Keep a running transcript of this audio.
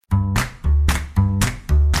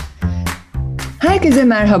Herkese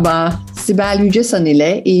merhaba. Sibel Yücesan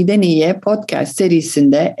ile İyiden İyiye podcast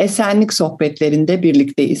serisinde Esenlik Sohbetlerinde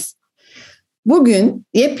birlikteyiz. Bugün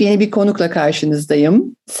yepyeni bir konukla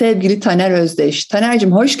karşınızdayım. Sevgili Taner Özdeş.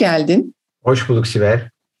 Taner'cim hoş geldin. Hoş bulduk Sibel.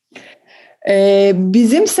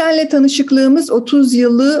 Bizim seninle tanışıklığımız 30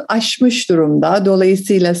 yılı aşmış durumda.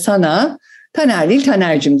 Dolayısıyla sana Taner değil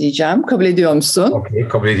Taner'cim diyeceğim. Kabul ediyor musun? Okey,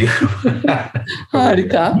 kabul ediyorum.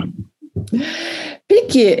 Harika.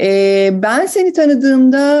 Peki ben seni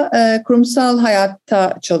tanıdığımda kurumsal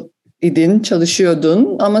hayatta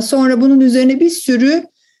çalışıyordun ama sonra bunun üzerine bir sürü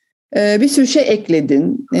şey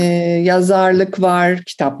ekledin. Yazarlık var,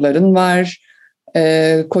 kitapların var,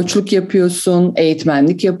 koçluk yapıyorsun,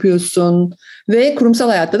 eğitmenlik yapıyorsun ve kurumsal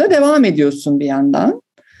hayatta da devam ediyorsun bir yandan.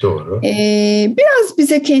 Doğru. Biraz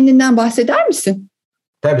bize kendinden bahseder misin?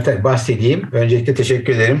 Tabii bahsedeyim. Öncelikle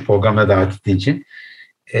teşekkür ederim programına davet ettiğin için.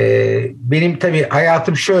 Benim tabii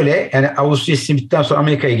hayatım şöyle, yani Avusturya bittikten sonra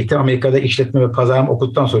Amerika'ya gittim. Amerika'da işletme ve pazarlama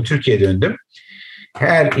okuduktan sonra Türkiye'ye döndüm.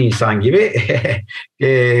 Her insan gibi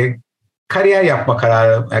kariyer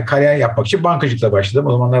yapmak için bankacılıkla başladım.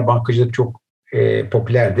 O zamanlar bankacılık çok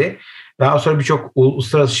popülerdi. Daha sonra birçok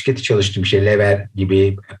uluslararası şirketi çalıştım. Lever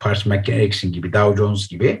gibi, Parsons Erickson gibi, Dow Jones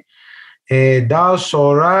gibi. Daha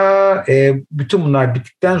sonra bütün bunlar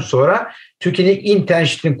bittikten sonra Türkiye'nin ilk internet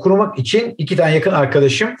şirketini kurmak için 2 tane yakın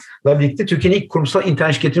arkadaşımla birlikte Türkiye'nin ilk kurumsal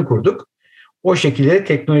internet şirketini kurduk. O şekilde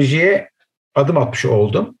teknolojiye adım atmış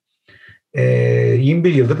oldum.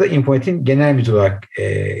 21 yıldır da Infonet'in genel müdürü olarak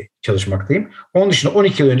çalışmaktayım. Onun dışında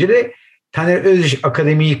 12 yıl önce de Taner Özdeş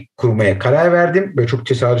Akademi'yi kurmaya karar verdim. Böyle çok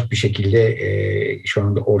tesadüf bir şekilde şu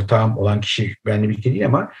anda ortağım olan kişi benimle birlikte değil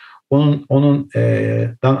ama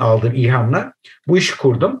ondan aldığım ilhamla bu işi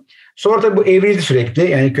kurdum. Sonra da bu evrildi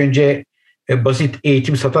sürekli. Yani ilk önce basit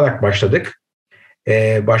eğitim satarak başladık.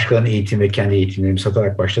 Başkalarının eğitim ve kendi eğitimlerimi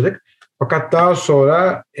satarak başladık. Fakat daha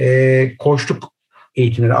sonra koçluk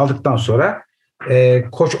eğitimleri aldıktan sonra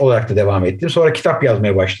koç olarak da devam ettim. Sonra kitap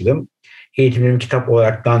yazmaya başladım. Eğitimlerimi kitap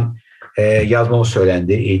olaraktan yazmamı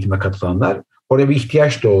söylendi eğitime katılanlar. Orada bir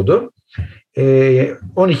ihtiyaç doğdu.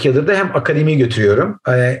 12 yıldır da hem akademiyi götürüyorum.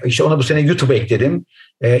 İşte ona bu sene YouTube'a ekledim.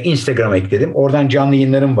 Instagram'a ekledim. Oradan canlı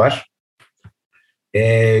yayınlarım var.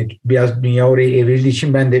 Biraz dünya oraya evrildiği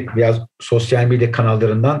için ben de biraz sosyal medya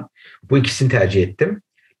kanallarından bu ikisini tercih ettim.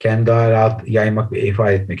 Kendimi daha rahat yaymak ve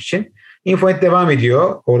ifade etmek için. Infonet devam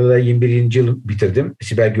ediyor. Orada da 21. yıl bitirdim.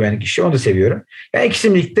 Siber güvenlik işi. Onu da seviyorum. Yani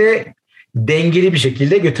ikisini birlikte dengeli bir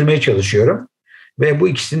şekilde götürmeye çalışıyorum. Ve bu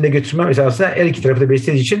ikisini de götürmem esasında her iki tarafı da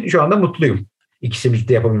beslediği için şu anda mutluyum. İkisini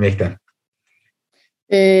birlikte yapabilmekten.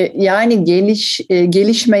 Yani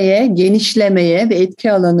gelişmeye, genişlemeye ve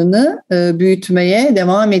etki alanını büyütmeye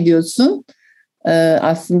devam ediyorsun.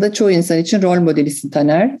 Aslında çoğu insan için rol modelisin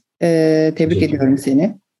Taner. Tebrik ediyorum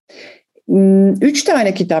seni. 3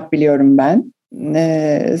 tane kitap biliyorum ben.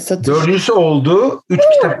 Dördüncüsü oldu. 3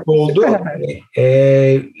 kitap oldu.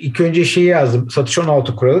 İlk önce şeyi yazdım. Satış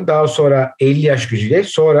 16 kuralı. Daha sonra 50 yaş gücüyle.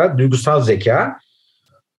 Sonra duygusal zeka.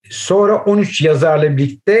 Sonra 13 yazarla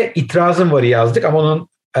birlikte itirazım varı yazdık. Ama onun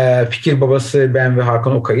fikir babası ben ve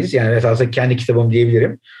Hakan Okay'ız. Yani esasında kendi kitabım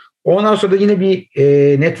diyebilirim. Ondan sonra da yine bir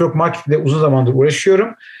network marketing'de uzun zamandır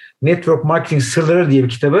uğraşıyorum. Network marketing sırları diye bir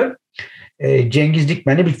kitabı Cengiz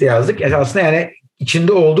Dikmen'le birlikte yazdık. Esasında yani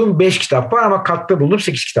içinde olduğum 5 kitap var ama katkıda bulunduğum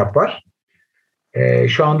 8 kitap var.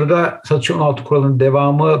 Şu anda da Satış 16 kuralının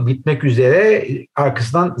devamı bitmek üzere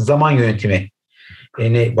arkasından zaman yönetimi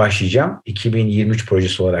başlayacağım. 2023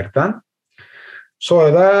 projesi olaraktan.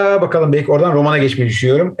 Sonra da bakalım belki oradan romana geçmeyi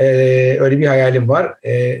düşünüyorum. Öyle bir hayalim var.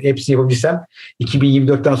 Hepsini yapabilsem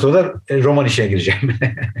 2024'ten sonra da roman işine gireceğim.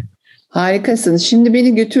 Harikasın. Şimdi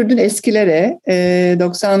beni götürdün eskilere.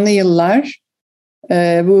 90'lı yıllar.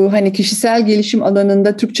 Bu hani kişisel gelişim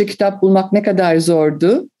alanında Türkçe kitap bulmak ne kadar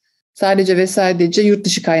zordu. Sadece ve sadece yurt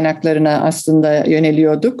dışı kaynaklarına aslında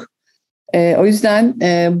yöneliyorduk. O yüzden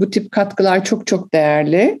bu tip katkılar çok çok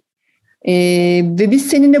değerli. Ve biz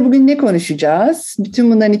seninle bugün ne konuşacağız?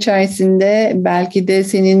 Bütün bunların içerisinde belki de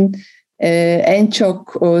senin en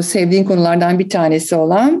çok sevdiğin konulardan bir tanesi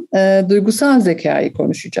olan duygusal zekayı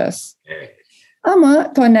konuşacağız. Evet.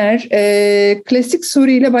 Ama Taner, klasik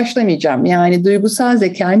soruyla başlamayacağım. Yani duygusal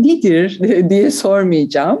zeka nedir diye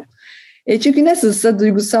sormayacağım. Çünkü nasılsa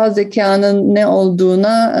duygusal zekanın ne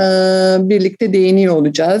olduğuna birlikte değiniyor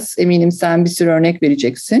olacağız. Eminim sen bir sürü örnek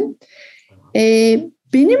vereceksin.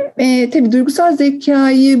 Benim tabii duygusal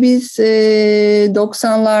zekayı biz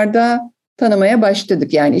 90'larda tanımaya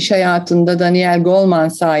başladık. Yani iş hayatında Daniel Goleman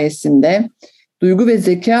sayesinde duygu ve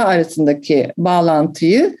zeka arasındaki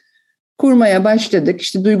bağlantıyı kurmaya başladık.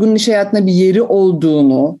 İşte duygunun iş hayatında bir yeri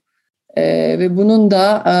olduğunu, Ve bunun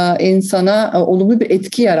da insana olumlu bir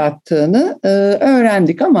etki yarattığını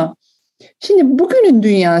öğrendik. Ama şimdi bugünün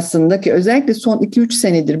dünyasındaki özellikle son 2-3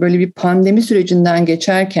 senedir böyle bir pandemi sürecinden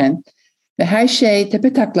geçerken ve her şey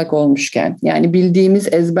tepetaklak olmuşken, yani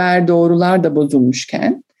bildiğimiz ezber doğrular da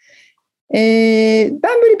bozulmuşken,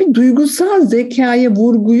 ben böyle bir duygusal zekaya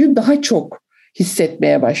vurguyu daha çok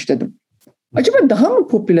hissetmeye başladım. Acaba daha mı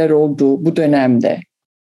popüler oldu bu dönemde?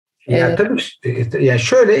 Ya tabii yani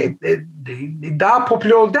şöyle daha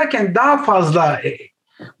popüler oldu derken daha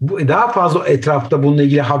fazla etrafta bununla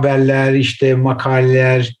ilgili haberler, işte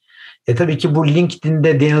makaleler. Tabii ki bu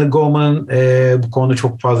LinkedIn'de Daniel Goleman bu konuda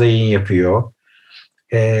çok fazla yayın yapıyor.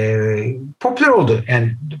 Popüler oldu.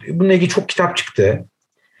 Yani bununla ilgili çok kitap çıktı.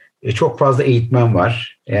 Çok fazla eğitmen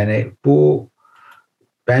var. Yani bu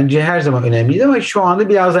bence her zaman önemliydi ama şu anda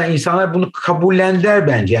biraz daha insanlar bunu kabullendiler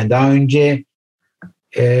bence. Yani daha önce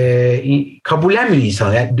kabullenmiyor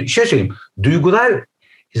insanlar. Yani şöyle söyleyeyim. Duygular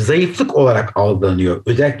zayıflık olarak algılanıyor.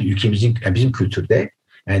 Özellikle ülkemizin, yani bizim kültürde.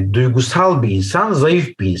 Yani duygusal bir insan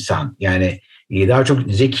zayıf bir insan. Yani daha çok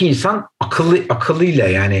zeki insan akıllıyla,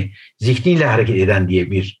 yani zihniyle hareket eden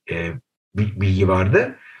diye bir bilgi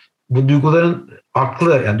vardı. Bu duyguların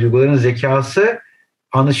aklı, yani duyguların zekası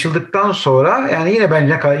anlaşıldıktan sonra, yani yine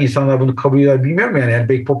bence ne kadar insanlar bunu kabul eder bilmiyorum, yani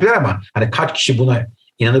belki popüler ama hani kaç kişi buna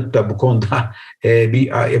inanıp da bu konuda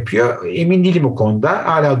bir yapıyor, emin değilim o konuda.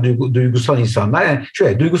 Hala duygusal insanlar, yani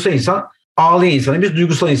şöyle, duygusal insan, ağlayan insanı biz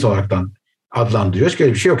duygusal insan olaraktan adlandırıyoruz.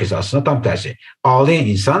 Öyle bir şey yok aslında, tam tersi. Ağlayan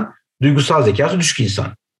insan duygusal zekası düşük insan.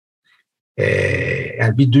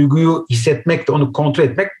 Yani bir duyguyu hissetmek de onu kontrol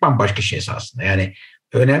etmek bambaşka şey esasında. Yani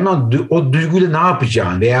önemli olan o duyguyla ne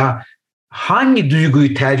yapacağın veya hangi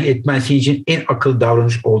duyguyu tercih etmen senin için en akıllı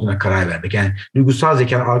davranış olduğuna karar vermek. Yani duygusal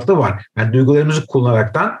zeka altında var. Yani duygularımızı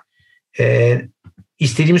kullanaraktan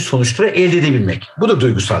istediğimiz sonuçları elde edebilmek. Bu da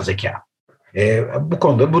duygusal zeka. Bu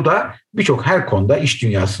konuda, bu da her konuda, iş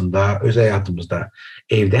dünyasında, özel hayatımızda,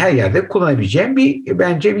 evde, her yerde kullanabileceğim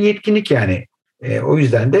bence bir yetkinlik yani. O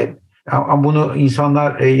yüzden de ama bunu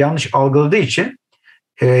insanlar yanlış algıladığı için,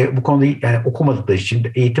 bu konuda yani okumadıkları için,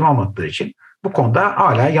 eğitim almadıkları için bu konuda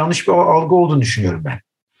hala yanlış bir algı olduğunu düşünüyorum ben.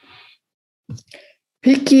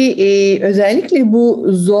 Peki özellikle bu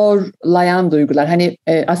zorlayan duygular, hani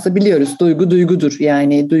aslında biliyoruz duygu duygudur,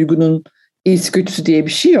 yani duygunun iyisi kötüsü diye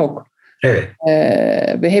bir şey yok. Evet.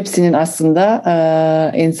 Ve hepsinin aslında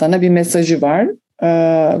insana bir mesajı var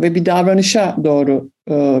ve bir davranışa doğru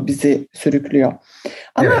bizi sürüklüyor.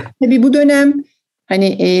 Ama evet, tabii bu dönem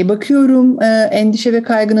hani bakıyorum endişe ve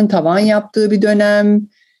kaygının tavan yaptığı bir dönem,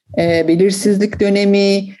 belirsizlik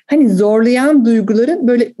dönemi, hani zorlayan duyguların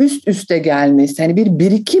böyle üst üste gelmesi, hani bir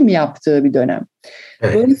birikim yaptığı bir dönem.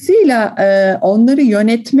 Evet. Dolayısıyla onları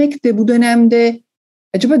yönetmek de bu dönemde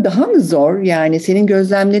acaba daha mı zor? Yani senin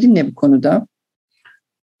gözlemlerin ne bu konuda?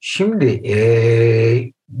 Şimdi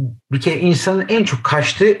bir kere insanın en çok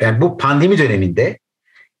kaçtığı, yani bu pandemi döneminde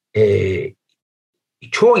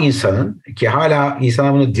çoğu insanın, ki hala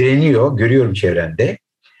insanlar bunu direniyor, görüyorum çevremde,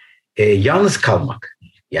 yalnız kalmak.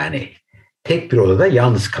 Yani tek bir odada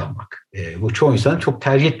yalnız kalmak. Bu çoğu insanın çok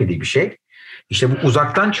tercih etmediği bir şey. İşte bu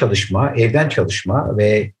uzaktan çalışma, evden çalışma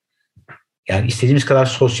ve yani istediğimiz kadar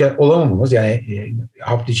sosyal olamamamız, yani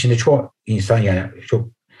hafta içinde çoğu insan, yani çok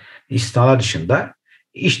istisnalar dışında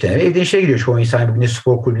işten eve, evden işe gidiyor. Çoğu insan bugün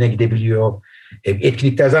spor kulübüne gidebiliyor.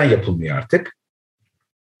 Etkinlikler zaten yapılmıyor artık.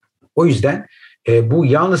 O yüzden bu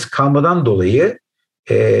yalnız kalmadan dolayı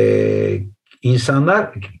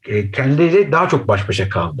insanlar kendileriyle daha çok baş başa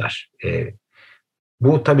kaldılar.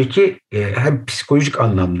 Bu tabii ki hem psikolojik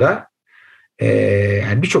anlamda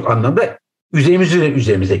yani birçok anlamda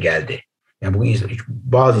üzerimize geldi. Yani bugün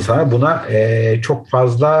bazı insanlar buna çok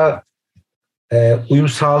fazla uyum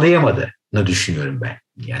sağlayamadığını düşünüyorum ben.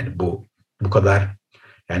 Yani bu kadar,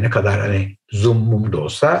 yani ne kadar hani Zoom'um da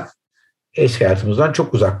olsa eski hayatımızdan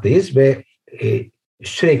çok uzaktayız ve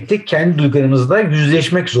sürekli kendi duygularımızla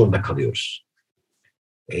yüzleşmek zorunda kalıyoruz.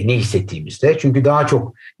 Ne hissettiğimizde. Çünkü daha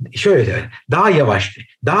çok daha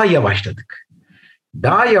yavaşladık.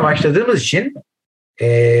 Daha yavaşladığımız için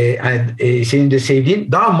hani senin de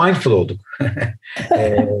sevdiğin, daha mindful olduk.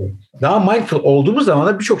 Daha mindful olduğumuz zaman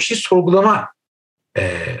da birçok şeyi sorgulama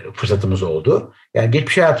fırsatımız oldu. Yani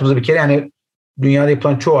geçmiş hayatımızda bir kere, yani dünyada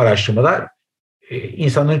yapılan çoğu araştırmalar,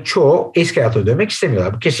 insanların çoğu eski hayatına dönmek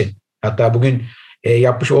istemiyorlar. Bu kesin. Hatta bugün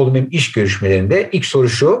yapmış olduğum benim iş görüşmelerinde ilk soru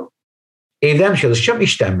şu: evden mi çalışacağım,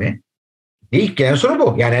 işten mi? İlk gelen soru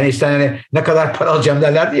bu. Yani hani ne kadar para alacağım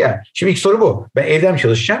derlerdi ya. Şimdi ilk soru bu. Ben evden mi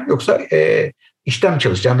çalışacağım yoksa işten mi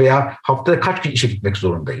çalışacağım veya haftada kaç gün işe gitmek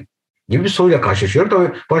zorundayım gibi bir soruyla karşılaşıyorum.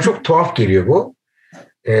 Tabii bana çok tuhaf geliyor bu.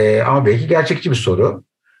 Ama belki gerçekçi bir soru.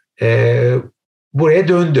 buraya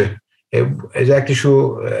döndü. Özellikle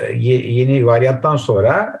şu yeni varyanttan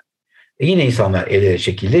sonra yine insanlar evlere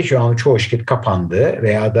çekildi. Şu an çoğu şirket kapandı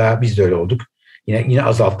veya da biz de öyle olduk. Yine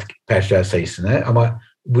azalttık personel sayısını ama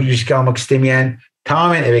bu riski almak istemeyen,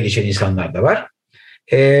 tamamen eve geçen insanlar da var.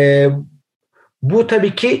 Bu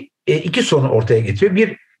tabii ki iki sorunu ortaya getiriyor.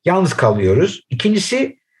 Bir, yalnız kalıyoruz.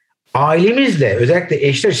 İkincisi, ailemizle, özellikle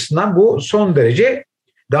eşler açısından bu son derece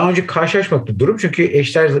daha önce karşılaşmadık bir durum. Çünkü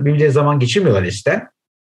eşler birbirleriyle zaman geçirmiyorlar eskiden.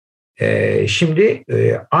 Şimdi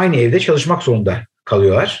aynı evde çalışmak zorunda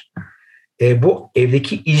kalıyorlar. Bu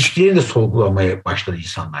evdeki ilişkilerini de sorgulamaya başladı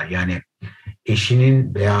insanlar. Yani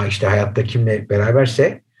eşinin veya işte hayatta kimle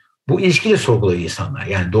beraberse bu ilişkiyi de sorguluyor insanlar.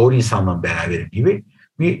 Yani doğru insanla mı beraberim gibi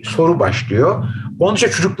bir soru başlıyor. Onun için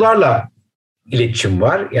çocuklarla iletişim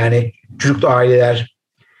var. Yani çocuklu aileler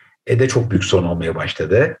de çok büyük sorun olmaya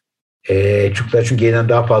başladı. Çocuklar çünkü yeniden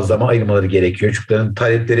daha fazla zaman ayırmaları gerekiyor. Çocukların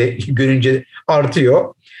talepleri görünce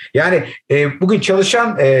artıyor. Yani bugün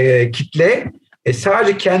çalışan kitle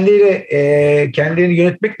sadece kendilerini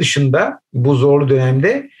yönetmek dışında bu zorlu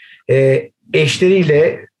dönemde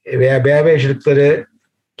eşleriyle veya beraber yaşadıkları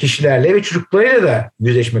kişilerle ve çocuklarıyla da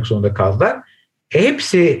yüzleşmek zorunda kaldılar.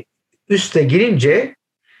 Hepsi üste girince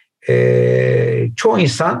çoğu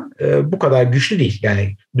insan bu kadar güçlü değil.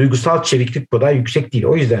 Yani duygusal çeviklik bu kadar yüksek değil.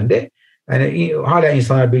 O yüzden de yani hala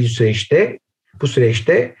insanlar bu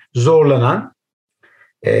süreçte zorlanan,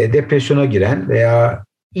 depresyona giren veya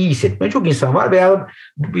iyi hissetmeyen çok insan var veya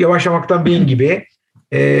yavaşlamaktan benim gibi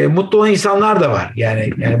mutlu olan insanlar da var.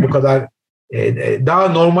 Yani bu kadar daha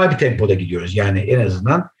normal bir tempoda gidiyoruz. Yani en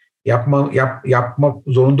azından yapmak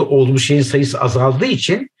zorunda olduğumuz şeyin sayısı azaldığı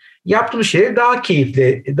için yaptığımız şeyleri daha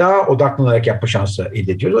keyifli, daha odaklanarak yapma şansı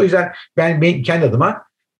elde ediyoruz. O yüzden ben kendi adıma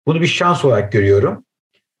bunu bir şans olarak görüyorum.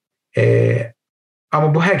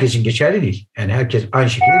 Ama bu herkes için geçerli değil. Yani herkes aynı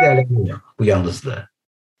şekilde değerlendiriyor bu yalnızlığı.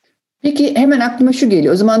 Peki hemen aklıma şu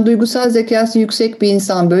geliyor. O zaman duygusal zekası yüksek bir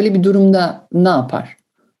insan böyle bir durumda ne yapar?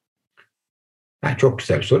 Yani çok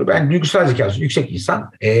güzel bir soru. Ben duygusal zekası yüksek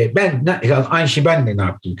insan. Aynı şeyi ben de ne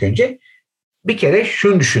yaptım ilk önce? Bir kere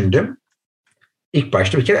şunu düşündüm. İlk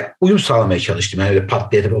başta bir kere uyum sağlamaya çalıştım. Yani öyle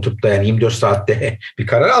pat diye oturup da yani 24 saatte bir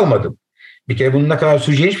karar almadım. Bir kere bunun ne kadar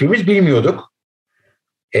süreceğini hiçbirimiz bilmiyorduk.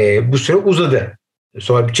 Bu süre uzadı.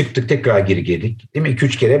 Sonra bir çıktık, tekrar geri geldik. Değil mi?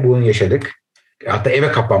 2-3 kere bunu yaşadık. Hatta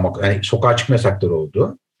eve kapanmak, yani sokağa çıkma yasakları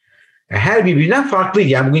oldu. Her birbirinden farklıydı.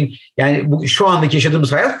 Yani şu andaki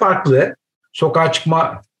yaşadığımız hayat farklı. Sokağa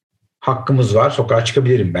çıkma hakkımız var. Sokağa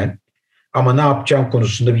çıkabilirim ben. Ama ne yapacağım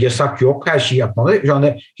konusunda bir yasak yok. Her şeyi yapmalı. Şu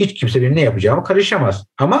anda hiç kimse benim ne yapacağımı karışamaz.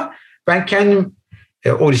 Ama ben kendim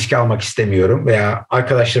o riski almak istemiyorum veya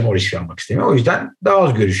arkadaşlarım o riski almak istemiyor. O yüzden daha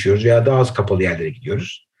az görüşüyoruz veya daha az kapalı yerlere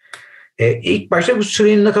gidiyoruz. İlk başta bu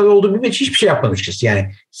sürenin ne kadar olduğunu bilmek için hiçbir şey yapmadım açıkçası.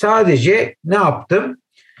 Yani sadece ne yaptım?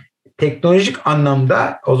 Teknolojik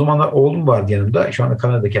anlamda, o zamanlar oğlum vardı yanımda. Şu anda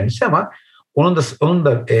Kanada'da kendisi ama onun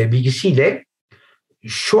da bilgisiyle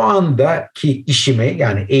şu andaki işimi,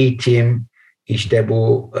 yani eğitim, işte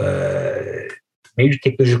bu mevcut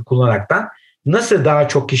teknoloji kullanaraktan nasıl daha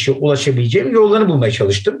çok kişiye ulaşabileceğim yollarını bulmaya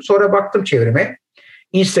çalıştım. Sonra baktım çevreme.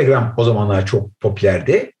 Instagram o zamanlar çok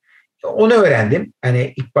popülerdi. Onu öğrendim.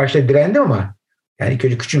 Hani ilk başta direndim ama yani ilk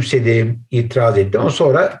önce küçümsedim, itiraz ettim ama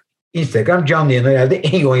sonra Instagram canlı yayını herhalde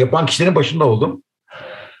en yoğun yapan kişilerin başında oldum.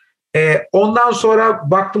 Ondan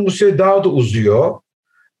sonra baktım bu süre daha da uzuyor.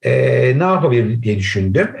 Ne yapabilirim diye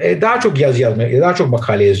düşündüm. Daha çok yazı yazmaya, daha çok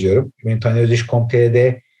makale yazıyorum. Benim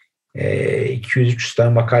taneözdeş.com.tr'de 200-300 tane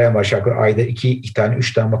makalem var. Şarkı ayda 2 tane,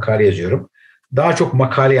 3 tane makale yazıyorum. Daha çok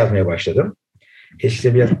makale yazmaya başladım.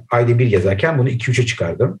 Eskiden ayda 1 yazarken bunu 2-3'e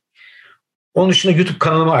çıkardım. Onun dışında YouTube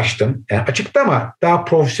kanalımı açtım. Yani açıktı ama daha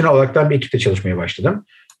profesyonel olarak bir ekiple çalışmaya başladım.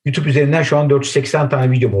 YouTube üzerinden şu an 480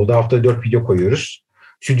 tane videom oldu. Haftada 4 video koyuyoruz.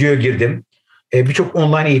 Stüdyoya girdim. Birçok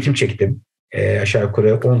online eğitim çektim. Aşağı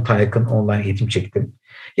yukarı 10 tane yakın online eğitim çektim.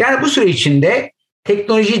 Yani bu süre içinde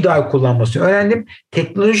teknolojiyi daha kullanmasını öğrendim.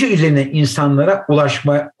 Teknoloji üzerine insanlara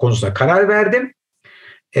ulaşma konusunda karar verdim.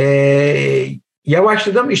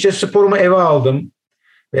 Yavaşladım. İşte sporumu eve aldım.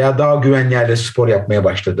 Veya daha güvenli yerde spor yapmaya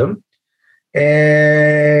başladım.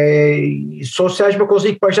 Sosyalleşme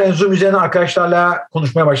konusunda ilk başta Zoom üzerine arkadaşlarla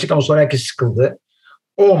konuşmaya başladık ama sonra herkes sıkıldı.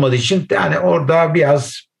 Olmadığı için yani orada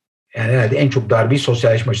biraz yani herhalde en çok darbeyi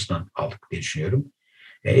sosyalleşme açısından aldık diye düşünüyorum.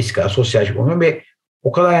 Eski kadar sosyalleşme olmuyor ve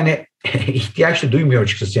o kadar yani ihtiyaç da duymuyorum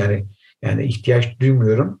açıkçası yani ihtiyaç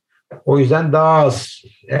duymuyorum. O yüzden daha az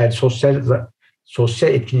yani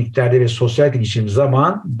sosyal etkinliklerde ve sosyal geçirdiğim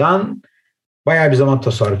zamandan bayağı bir zaman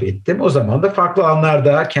tasarruf ettim. O zaman da farklı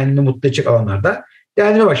alanlarda, kendimi mutlu edecek alanlarda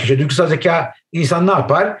değerlendirmeye başlayacağım. Duygusal zeka insan ne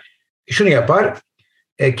yapar? Şunu yapar.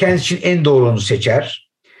 Kendisi için en doğrunu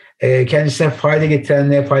seçer. Kendisine fayda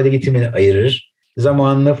getirenle fayda getirmeyeni ayırır.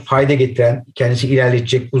 Zamanını fayda getiren, kendisi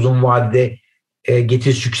ilerletecek uzun vadede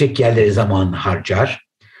getirisi yüksek yerlere zamanını harcar.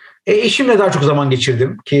 Eşimle daha çok zaman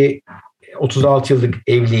geçirdim ki 36 yıllık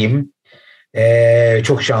evliyim.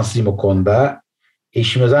 Çok şanslıyım o konuda.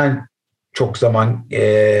 Eşimle zaten çok zaman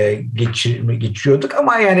geçiriyorduk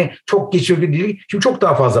ama yani çok geçiriyorduk değil. Şimdi çok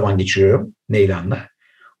daha fazla zaman geçiriyorum Neylan'la.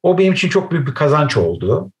 O benim için çok büyük bir kazanç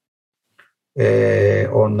oldu.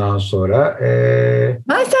 Ondan sonra...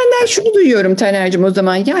 Ben senden şunu duyuyorum Taner'cim o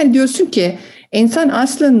zaman. Yani diyorsun ki insan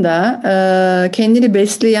aslında kendini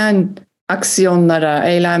besleyen aksiyonlara,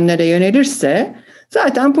 eylemlere yönelirse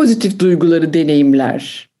zaten pozitif duyguları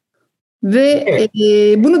deneyimler. Ve Evet.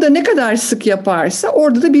 Bunu da ne kadar sık yaparsa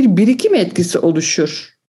orada da bir birikim etkisi oluşur.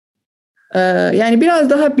 Yani biraz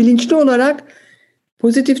daha bilinçli olarak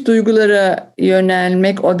pozitif duygulara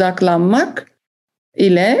yönelmek, odaklanmak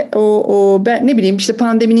ile ben ne bileyim işte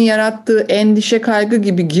pandeminin yarattığı endişe, kaygı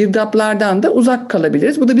gibi girdaplardan da uzak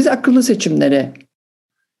kalabiliriz. Bu da bizi akıllı seçimlere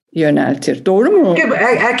yöneltir. Doğru mu?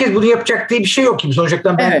 Herkes bunu yapacak diye bir şey yok gibi.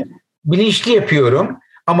 Sonuçta ben bilinçli yapıyorum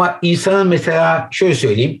ama insanın mesela şöyle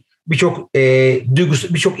söyleyeyim birçok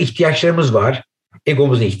ihtiyaçlarımız var.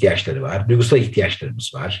 Egomuzun ihtiyaçları var. Duygusal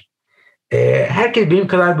ihtiyaçlarımız var. Herkes benim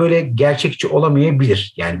kadar böyle gerçekçi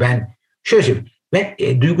olamayabilir. Yani ben şöyle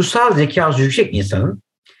söyleyeyim. Duygusal zekası yüksek insanın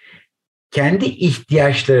kendi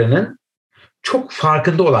ihtiyaçlarının çok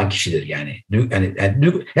farkında olan kişidir yani.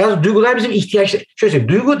 Duygular bizim ihtiyaçlar. Şöyle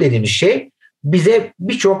söyleyeyim, duygu dediğimiz şey bize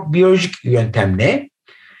birçok biyolojik yöntemle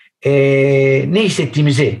ne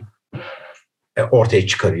hissettiğimizi ortaya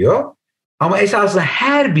çıkarıyor. Ama esasında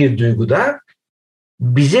her bir duyguda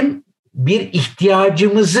bizim bir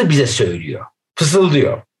ihtiyacımızı bize söylüyor.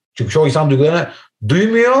 Fısıldıyor. Çünkü çoğu insan duygularını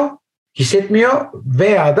duymuyor, hissetmiyor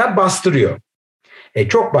veya da bastırıyor.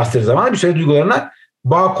 Çok bastırdığı zaman bir süre duygularına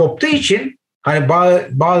bağ koptuğu için hani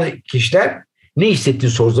bazı kişiler ne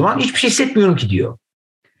hissettiğini sorduğu zaman hiçbir şey hissetmiyorum ki diyor.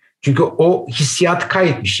 Çünkü o hissiyatı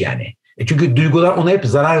kaybetmiş yani. Çünkü duygular ona hep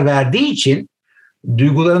zarar verdiği için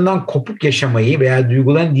duygularından kopuk yaşamayı veya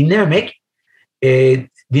duygularını dinlememek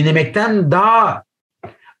dinlemekten daha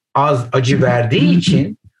az acı verdiği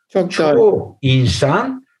için çoğu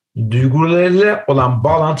insan duygularıyla olan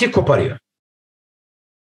bağlantıyı koparıyor.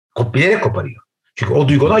 Bilerek koparıyor. Çünkü o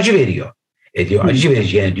duygu ona acı veriyor. Diyor acı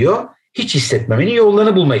vereceğini diyor. Hiç hissetmemenin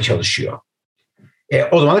yollarını bulmaya çalışıyor.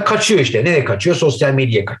 O zaman da kaçıyor işte. Nereye kaçıyor? Sosyal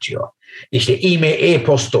medyaya kaçıyor. İşte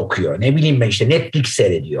e-posta okuyor. Ne bileyim ben işte Netflix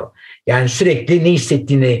seyrediyor. Yani sürekli ne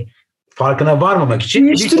hissettiğini farkına varmamak için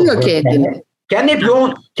uyuşturuyor kendini.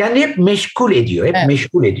 Kendi hep meşgul ediyor. Hep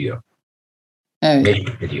meşgul ediyor. Evet.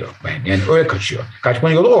 Meşgul ediyor. Yani öyle kaçıyor.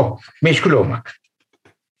 Kaçmanın yolu o. Meşgul olmak.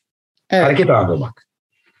 Evet. Hareket halinde olmak.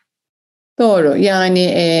 Doğru. Yani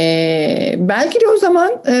belki de o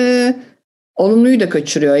zaman olumluyu da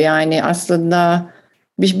kaçırıyor. Yani aslında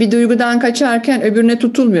bir duygudan kaçarken öbürüne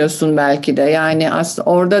tutulmuyorsun belki de. Yani aslında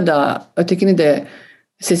orada da ötekini de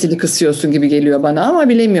sesini kısıyorsun gibi geliyor bana ama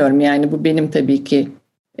bilemiyorum. Yani bu benim tabii ki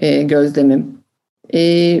gözlemim.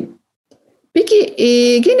 Peki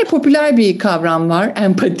gene popüler bir kavram var,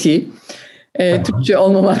 empati. Türkçe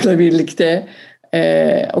olmamakla birlikte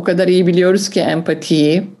o kadar iyi biliyoruz ki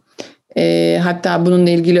empatiyi. Hatta bununla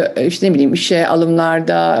ilgili işte ne bileyim işe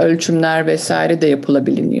alımlarda ölçümler vesaire de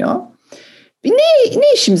yapılabiliyor.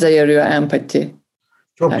 Ne işimize yarıyor empati?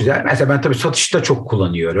 Çok güzel. Mesela ben tabii satışta çok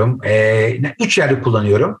kullanıyorum. 3 yerde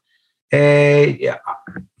kullanıyorum.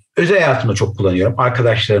 Özel hayatımda çok kullanıyorum.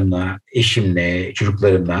 Arkadaşlarımla, eşimle,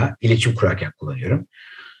 çocuklarımla iletişim kurarken kullanıyorum.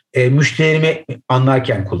 Müşterimi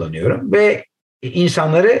anlarken kullanıyorum ve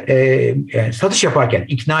insanları yani satış yaparken,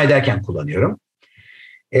 ikna ederken kullanıyorum.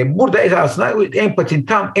 Burada esasında empatinin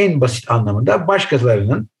tam en basit anlamında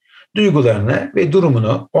başkalarının duygularını ve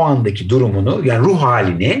durumunu, o andaki durumunu yani ruh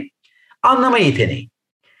halini anlama yeteneği.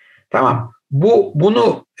 Tamam.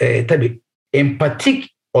 Bunu tabii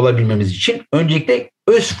empatik olabilmemiz için öncelikle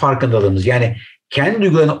öz farkındalığımız yani kendi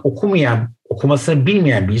duygularını okumasını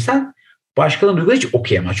bilmeyen bir insan başkalarının duygularını hiç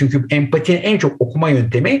okuyamaz. Çünkü empatinin en çok okuma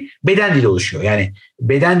yöntemi beden dili oluşuyor. Yani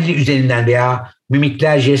beden dili üzerinden veya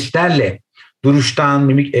mimikler, jestlerle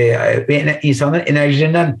duruştan, ve insanların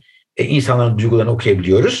enerjilerinden insanların duygularını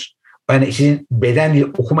okuyabiliyoruz. Yani sizin beden dili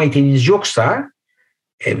okuma yeteneğiniz yoksa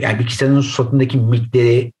yani bir kişinin suratındaki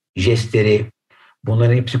mimikleri, jestleri,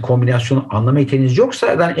 bunların hepsi kombinasyonu anlama yeteneğiniz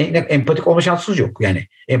yoksa empatik olma şansınız yok. Yani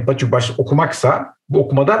empati başta okumaksa bu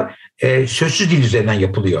okumada sözsüz dil üzerinden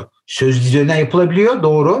yapılıyor. Söz dil üzerinden yapılabiliyor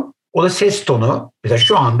doğru. O da ses tonu. Mesela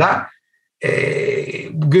şu anda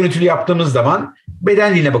görüntülü yaptığımız zaman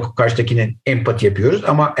beden diline bakıp karşıdakinin empati yapıyoruz.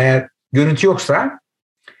 Ama eğer görüntü yoksa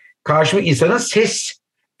karşımdaki insanın ses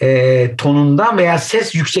tonundan veya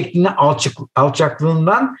ses yüksekliğinden,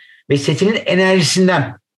 alçaklığından ve sesinin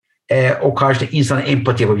enerjisinden o karşıdaki insana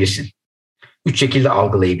empati yapabilirsin. 3 şekilde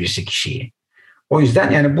algılayabilirsin kişiyi. O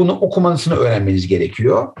yüzden yani bunu okumasını öğrenmeniz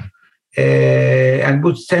gerekiyor. Yani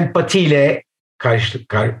bu sempatiyle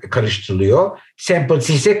karıştırılıyor.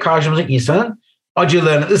 Sempati ise karşımızdaki insanın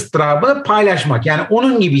acılarını, ıstırabını paylaşmak. Yani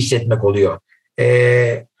onun gibi hissetmek oluyor.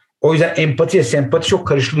 O yüzden empati ile sempati çok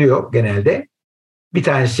karıştırılıyor genelde. Bir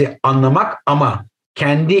tanesi anlamak ama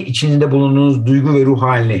kendi içinde bulunduğunuz duygu ve ruh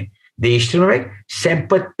halini değiştirmemek.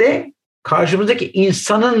 Sempati de karşımızdaki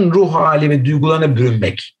insanın ruh hali ve duygularına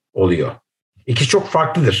bürünmek oluyor. İkisi çok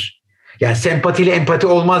farklıdır. Yani sempatiyle empati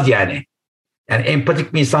olmaz yani. Yani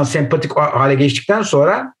empatik bir insan sempatik hale geçtikten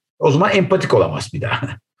sonra o zaman empatik olamaz bir daha.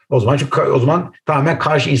 O zaman tamamen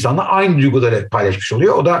karşı insanla aynı duyguları paylaşmış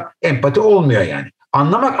oluyor. O da empati olmuyor yani.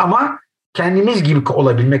 Anlamak ama kendimiz gibi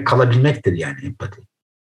olabilmek, kalabilmektir yani empati.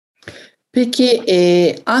 Peki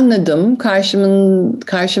anladım.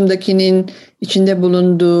 Karşımdakinin içinde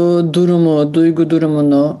bulunduğu durumu, duygu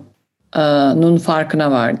durumunun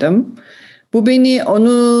farkına vardım. Bu beni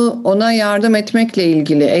ona yardım etmekle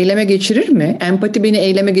ilgili eyleme geçirir mi? Empati beni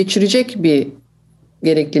eyleme geçirecek bir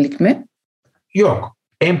gereklilik mi? Yok.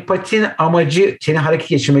 Empatinin amacı seni hareket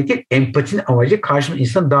geçirmek değil. Empatinin amacı karşındaki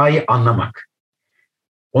insanı daha iyi anlamak.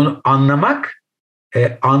 Onu anlamak,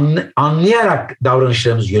 anlayarak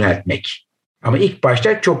davranışlarımızı yöneltmek. Ama ilk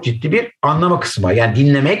başta çok ciddi bir anlama kısmı var. Yani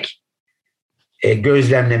dinlemek,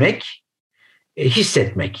 gözlemlemek,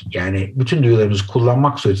 hissetmek. Yani bütün duyularımızı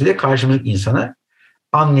kullanmak suretiyle karşımızdaki insanı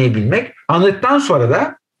anlayabilmek. Anladıktan sonra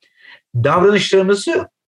da davranışlarımızı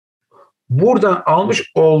buradan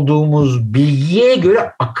almış olduğumuz bilgiye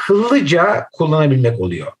göre akıllıca kullanabilmek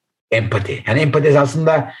oluyor empati. Yani empati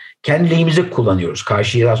esasında kendi lehimize kullanıyoruz.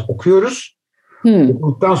 Karşıyı biraz okuyoruz.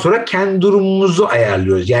 Okuduktan sonra kendi durumumuzu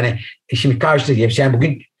ayarlıyoruz. Yani şimdi karşıda diyelim sen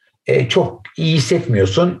bugün çok iyi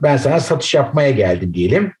hissetmiyorsun. Ben sana satış yapmaya geldim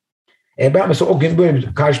diyelim. Ben mesela o gün böyle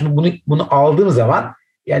bir karşıma bunu aldığım zaman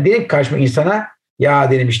yani dedim karşıma insana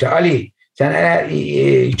ya dedim işte Ali sen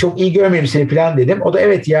çok iyi görmeyeyim seni falan dedim. O da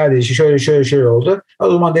evet ya dedi şöyle oldu.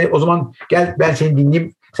 O zaman gel ben seni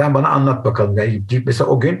dinleyeyim sen bana anlat bakalım. Yani mesela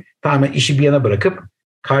o gün tamamen işi bir yana bırakıp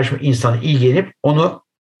karşıma insana ilgilenip onu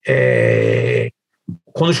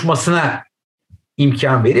konuşmasına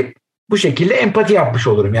imkan verip bu şekilde empati yapmış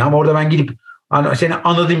olurum. Yani orada ben gidip hani seni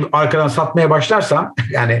anladığım arkadan satmaya başlarsam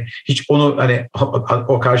yani hiç onu hani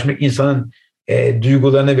o karşımdaki insanın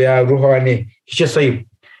duygularını veya ruh halini hiçe sayıp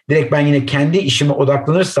direkt ben yine kendi işime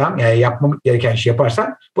odaklanırsam yani yapmam gereken şey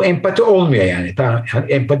yaparsam bu empati olmuyor yani. Tamam,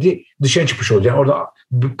 yani empati dışarı çıkmış olacak. Yani orada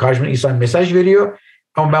karşımdaki insan mesaj veriyor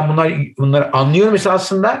ama ben bunları anlıyorum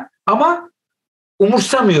esasında ama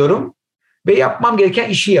umursamıyorum ve yapmam gereken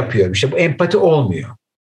işi yapıyorum. İşte bu empati olmuyor.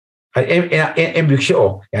 Yani en büyük şey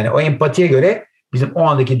o. Yani o empatiye göre bizim o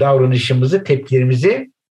andaki davranışımızı,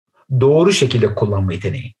 tepkilerimizi doğru şekilde kullanma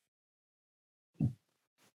yeteneği.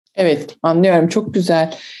 Evet, anlıyorum. Çok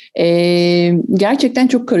güzel. Gerçekten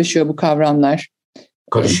çok karışıyor bu kavramlar.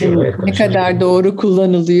 Karışıyor. Evet, ne kadar doğru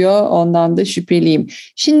kullanılıyor ondan da şüpheliyim.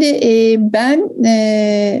 Şimdi ben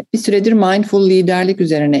bir süredir mindful liderlik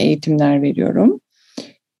üzerine eğitimler veriyorum.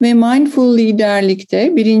 Ve mindful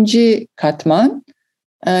liderlikte birinci katman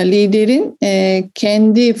liderin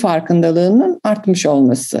kendi farkındalığının artmış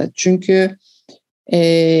olması. Çünkü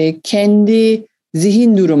kendi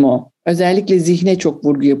zihin durumu, özellikle zihne çok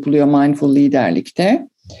vurgu yapılıyor mindful liderlikte.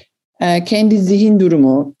 Kendi zihin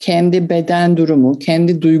durumu, kendi beden durumu,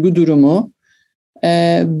 kendi duygu durumu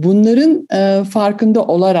bunların farkında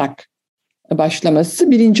olarak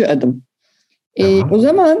başlaması birinci adım. O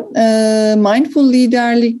zaman mindful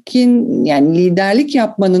liderlikin yani liderlik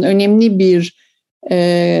yapmanın önemli bir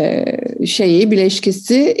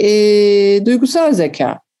bileşkesi duygusal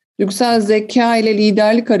zeka. Duygusal zeka ile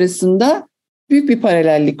liderlik arasında büyük bir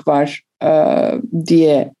paralellik var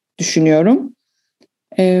diye düşünüyorum.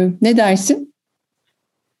 Ne dersin?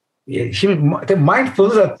 Şimdi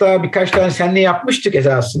mindfulness hatta birkaç tane seninle yapmıştık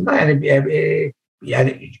esasında.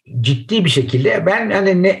 Yani ciddi bir şekilde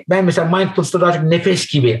ben mesela mindfulness'ta daha çok nefes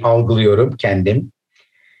gibi algılıyorum kendim.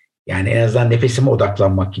 Yani en azından nefesime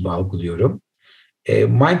odaklanmak gibi algılıyorum.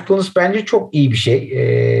 Mindfulness bence çok iyi bir şey.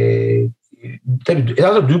 Tabii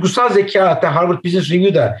esasında duygusal zeka hatta Harvard Business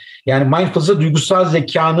Review'da yani mindfulness'ı duygusal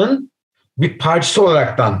zekanın bir parçası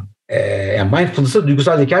olaraktan yani mindfulness'ı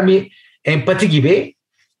duygusal zeka bir empati gibi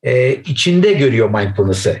içinde görüyor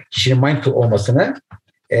mindfulness'ı. Kişinin mindful olmasını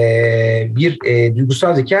bir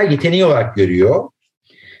duygusal zeka yeteneği olarak görüyor.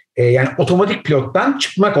 Yani otomatik pilottan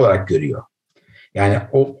çıkmak olarak görüyor. Yani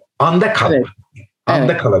o anda kalma. Evet.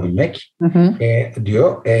 anda Evet. kalabilmek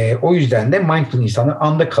diyor. O yüzden de mindful insanlar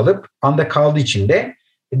anda kaldığı için de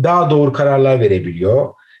daha doğru kararlar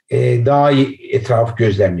verebiliyor. Daha iyi etrafı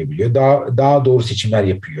gözlemleyebiliyor. Daha doğru seçimler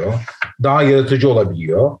yapıyor. Daha yaratıcı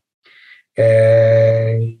olabiliyor.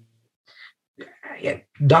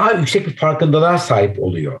 Daha yüksek bir farkındalığa sahip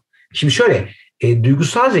oluyor. Şimdi şöyle,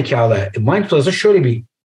 duygusal zekalı mindfulness'da şöyle bir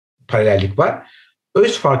paralellik var.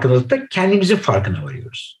 Öz farkındalıkta kendimizin farkına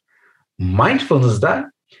varıyoruz.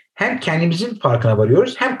 Mindfulness'da hem kendimizin farkına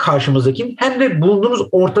varıyoruz, hem karşımızdaki, hem de bulunduğumuz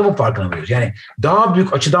ortamın farkına varıyoruz. Yani daha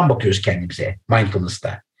büyük açıdan bakıyoruz kendimize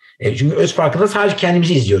mindfulness'ta. Çünkü öz farkında sadece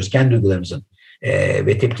kendimizi izliyoruz, kendi duygularımızın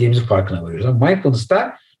ve tepkilerimizin farkına varıyoruz. Ama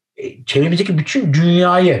mindfulness'ta çevremizdeki bütün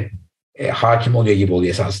dünyayı hakim oluyor gibi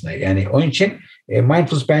oluyor esasında. Yani onun için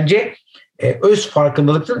mindfulness bence öz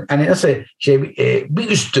farkındalıkın hani nasıl bir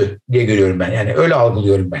üstü diye görüyorum ben. Yani öyle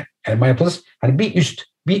algılıyorum ben. Yani mindfulness hani bir üst,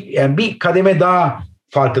 bir kademe daha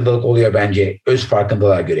farkındalık oluyor bence öz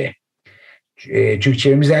farkındalığa göre. Çünkü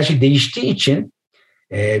çevremizde her şey değiştiği için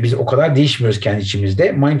biz o kadar değişmiyoruz kendi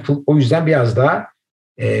içimizde. Mindful o yüzden biraz daha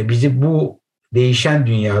bizi bu değişen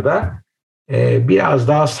dünyada biraz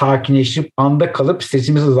daha sakinleştirip anda kalıp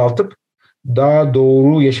stresimizi azaltıp daha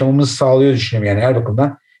doğru yaşamamızı sağlıyor düşünüyorum. Yani her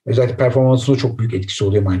bakımdan özellikle performansına çok büyük etkisi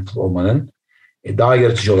oluyor mindful olmanın. Daha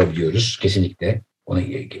yaratıcı olabiliyoruz kesinlikle.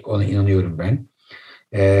 Ona inanıyorum ben.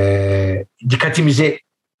 Dikkatimizi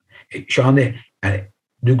şu anda yani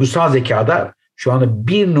duygusal zekada şu anda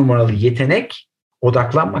bir numaralı yetenek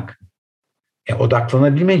odaklanmak.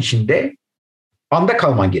 Odaklanabilmen için de anda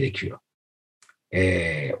kalman gerekiyor.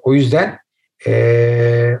 O yüzden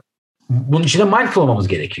bunun için de mindful olmamız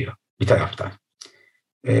gerekiyor bir taraftan.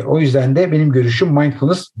 O yüzden de benim görüşüm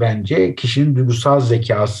mindfulness bence kişinin duygusal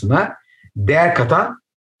zekasına değer katan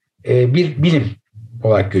bir bilim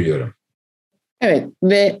olarak görüyorum. Evet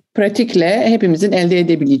ve pratikle hepimizin elde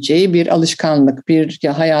edebileceği bir alışkanlık, bir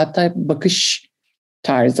hayata bakış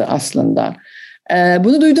tarzı aslında.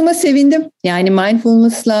 Bunu duyduğuma sevindim. Yani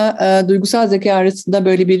mindfulness'la duygusal zeka arasında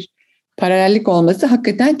böyle bir paralellik olması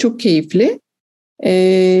hakikaten çok keyifli.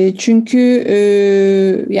 Çünkü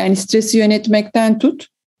yani stresi yönetmekten tut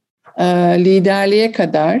liderliğe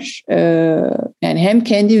kadar yani hem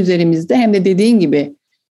kendi üzerimizde hem de dediğin gibi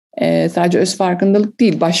sadece öz farkındalık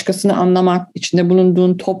değil, başkasını anlamak, içinde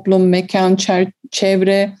bulunduğun toplum, mekan,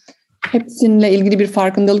 çevre hepsininle ilgili bir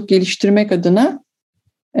farkındalık geliştirmek adına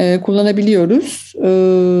kullanabiliyoruz.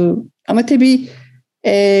 Ama tabii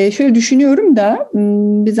şöyle düşünüyorum da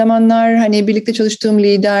bir zamanlar hani birlikte çalıştığım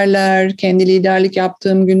liderler, kendi liderlik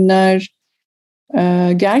yaptığım günler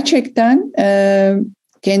gerçekten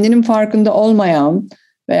kendinin farkında olmayan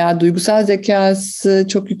veya duygusal zekası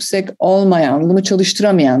çok yüksek olmayan, bunu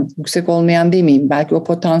çalıştıramayan, yüksek olmayan demeyeyim, belki o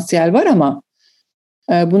potansiyel var ama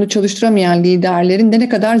bunu çalıştıramayan liderlerin de ne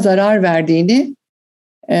kadar zarar verdiğini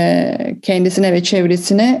kendisine ve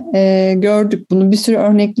çevresine gördük. Bunun bir sürü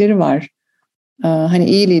örnekleri var. Hani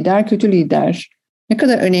iyi lider, kötü lider. Ne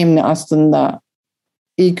kadar önemli aslında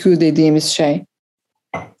EQ dediğimiz şey.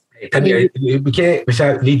 Tabii bir kere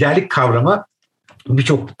mesela liderlik kavramı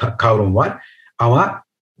birçok kavram var ama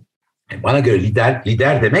bana göre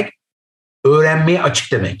lider demek öğrenmeye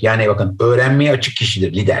açık demek. Yani bakın öğrenmeye açık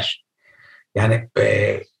kişidir lider. Yani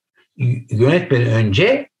yönetmeden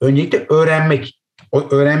öncelikle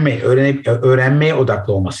öğrenmeye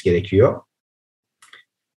odaklı olması gerekiyor.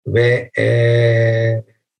 Ve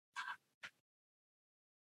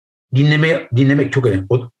dinlemek çok önemli.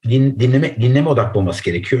 Dinleme odaklı olması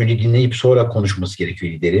gerekiyor. Önce dinleyip sonra konuşması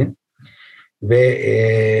gerekiyor liderin.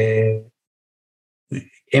 Ve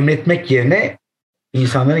emretmek yerine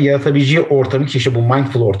insanların yaratabileceği ortamı, ki işte bu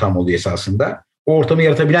mindful ortam oluyor esasında. O ortamı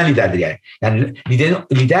yaratabilen liderdir yani. Yani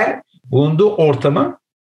lider bulunduğu ortamı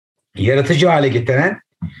yaratıcı hale getiren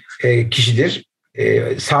kişidir.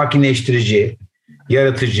 Sakinleştirici,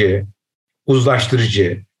 yaratıcı,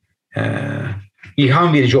 uzlaştırıcı,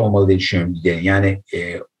 ilham verici olmalı diye düşünüyorum liderin. Yani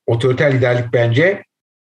otoriter liderlik bence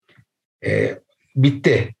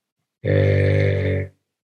bitti.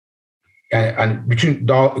 Yani hani bütün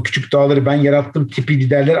küçük dağları ben yarattım tipi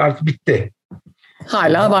liderler artık bitti.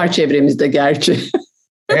 Hala var çevremizde gerçi.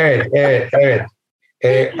 Evet.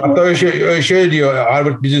 Hatta şöyle diyor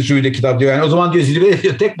Harvard Business Review'de kitap diyor. Yani o zaman diyor zirvede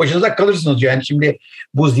diyor, tek başınıza kalırsınız diyor. Yani şimdi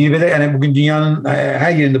bu zirvede yani bugün dünyanın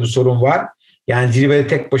her yerinde bu sorun var. Yani zirvede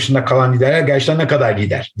tek başına kalan liderler gerçekten ne kadar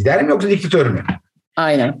lider? Lider mi yoksa diktatör mü?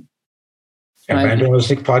 Aynen. Yani bence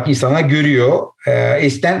arasındaki farklı insanlar görüyor.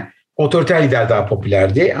 Eskiden otoriter lider daha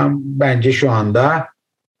popülerdi. Ama bence şu anda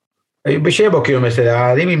bir şeye bakıyor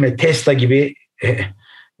mesela değil mi? Tesla gibi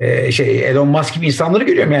Elon Musk gibi insanları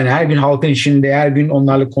görüyorum. Yani her gün halkın içinde, her gün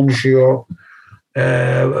onlarla konuşuyor.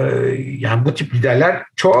 Yani bu tip liderler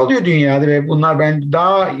çoğalıyor dünyada ve bunlar ben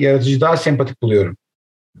daha yaratıcı, daha sempatik buluyorum.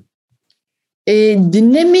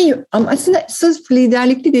 Dinlemeyi ama aslında sırf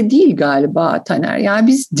liderlikli de değil galiba Taner. Yani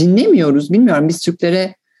biz dinlemiyoruz. Bilmiyorum, biz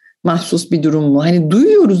Türklere mahsus bir durum mu? Hani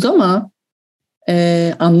duyuyoruz ama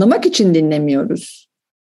anlamak için dinlemiyoruz.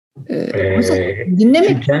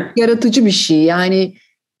 Dinlemek yaratıcı bir şey. Yani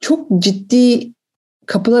çok ciddi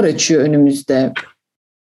kapılar açıyor önümüzde.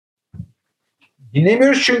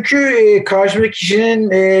 Dinlemiyoruz çünkü karşımdaki kişinin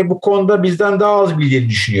bu konuda bizden daha az bildiğini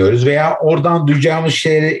düşünüyoruz veya oradan duyacağımız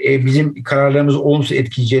şeyleri bizim kararlarımızı olumsuz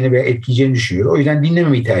etkileyeceğini veya etkileyeceğini düşünüyoruz. O yüzden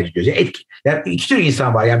dinlememeyi tercih ediyoruz. Yani iki tür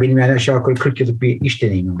insan var. Yani benim yani aşağı yukarı 40 yıllık bir iş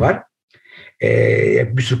deneyimim var.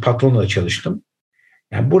 Bir sürü patronla çalıştım.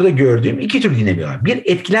 Yani burada gördüğüm iki tür dinlemiyorlar. Bir,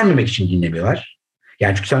 etkilenmemek için dinlemiyorlar.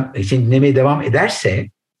 Yani çünkü sen dinlemeye devam ederse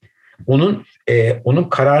onun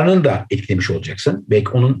kararını da etkilemiş olacaksın. Belki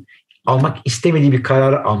onun almak istemediği bir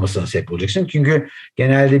kararı almasına sebep olacaksın. Çünkü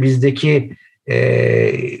genelde bizdeki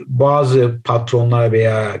bazı patronlar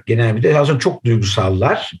veya genel müdürler aslında çok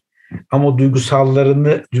duygusallar. Ama o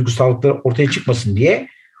duygusallıkları ortaya çıkmasın diye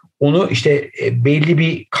onu işte belli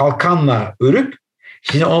bir kalkanla örüp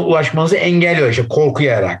sizin ona ulaşmanızı engelliyor. İşte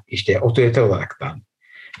korkuyarak, işte otoriter olaraktan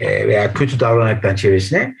veya kötü davranaraktan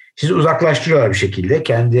çevresine sizi uzaklaştırıyorlar bir şekilde.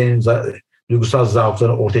 Kendilerinin duygusal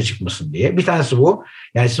zaafları ortaya çıkmasın diye. Bir tanesi bu.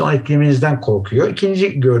 Yani sizin o etkilemenizden korkuyor.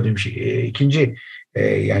 İkinci gördüğüm şey,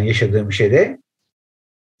 yani yaşadığım şey de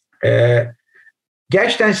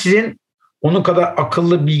gerçekten sizin onun kadar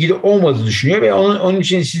akıllı, bilgili olmadığını düşünüyor ve onun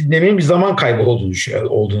için siz dinlemenin bir zaman kaybı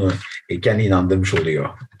olduğunu kendi inandırmış oluyor.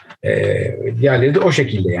 Diğerleri de o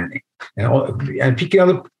şekilde yani. Yani fikir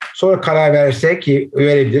alıp sonra karar verse ki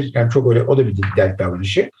verebilir. Yani çok öyle, o da bir dert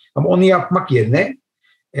davranışı. Ama onu yapmak yerine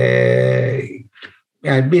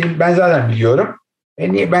yani ben zaten biliyorum.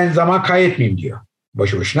 Niye ben zaman kaybetmeyeyim diyor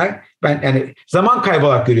boşu boşuna. Ben yani zaman kaybı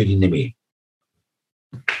olarak görüyor dinlemeyi.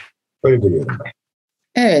 Öyle görüyorum ben.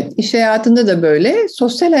 Evet, iş hayatında da böyle,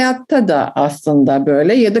 sosyal hayatta da aslında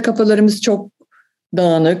böyle, ya da kafalarımız çok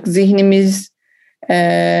dağınık, zihnimiz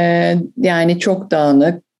yani çok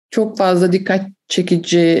dağınık, çok fazla dikkat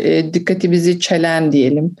çekici, dikkatimizi çelen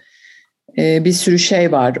diyelim. Bir sürü şey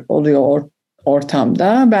oluyor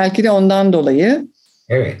ortamda. Belki de ondan dolayı.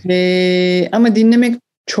 Evet. Ama dinlemek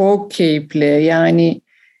çok keyifli. Yani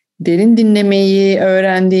derin dinlemeyi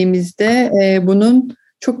öğrendiğimizde bunun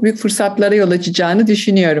çok büyük fırsatlara yol açacağını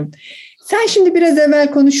düşünüyorum. Sen şimdi biraz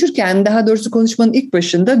evvel konuşurken, daha doğrusu konuşmanın ilk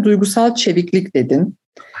başında duygusal çeviklik dedin.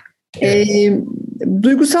 Evet.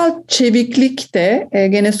 Duygusal çeviklik de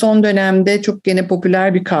gene son dönemde çok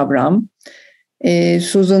popüler bir kavram.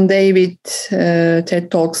 Susan David TED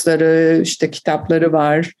Talks'ları, işte kitapları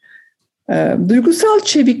var. Duygusal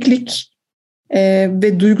çeviklik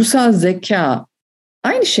ve duygusal zeka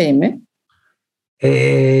aynı şey mi?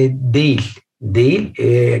 Değil.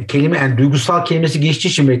 Kelime, yani duygusal kelimesi geçtiği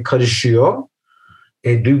için karışıyor.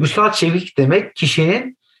 Duygusal çeviklik demek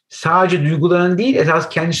kişinin sadece duygularını değil, esas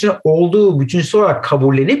kendisine olduğu bütünsel olarak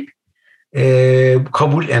kabullenip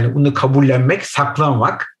yani bunu kabullenmek,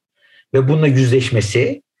 saklamak ve bununla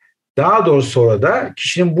yüzleşmesi. Daha doğrusu sonra da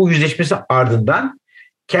kişinin bu yüzleşmesi ardından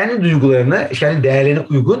kendi duygularını, kendi değerlerine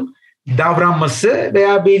uygun davranması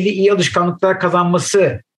veya belli iyi alışkanlıklar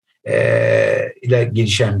kazanması ile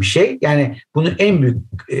gelişen bir şey. Yani bunun en büyük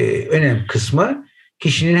önemli kısmı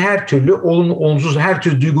kişinin her türlü olumlu, olumsuz her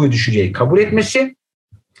türlü duygu ve düşünceyi kabul etmesi.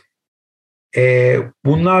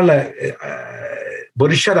 Bunlarla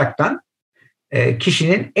barışaraktan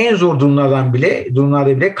kişinin en zor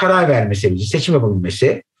durumlarda bile karar vermesi, seçim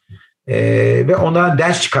yapabilmesi ve onlardan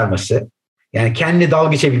ders çıkarması, yani kendine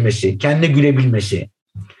dalga geçebilmesi, kendine gülebilmesi,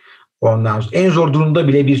 ondan sonra en zor durumda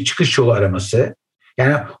bile bir çıkış yolu araması.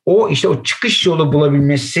 Yani o çıkış yolu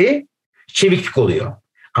bulabilmesi çeviklik oluyor.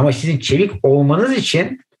 Ama sizin çevik olmanız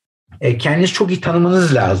için kendinizi çok iyi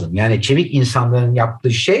tanımanız lazım. Yani çevik insanların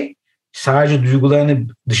yaptığı şey sadece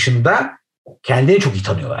duygularının dışında kendilerini çok iyi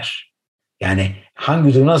tanıyorlar. Yani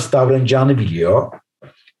hangi durumda nasıl davranacağını biliyor.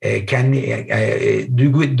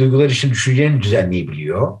 Duygular için düşüncelerini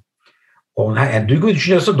düzenleyebiliyor. Yani duygu ve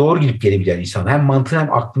düşüncesi doğru gidip gelebilen insanlar. Hem mantığını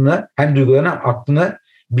hem aklını, hem duygularını hem aklını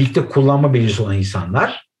birlikte kullanma becerisi olan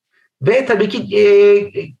insanlar. Ve tabii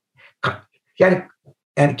ki yani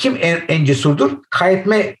kim en cesurdur?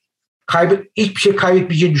 Hiçbir şey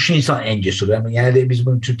kaybetmeyeceğini düşünen insan en cesur. Yani genelde biz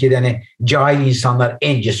bunu Türkiye'de cahil insanlar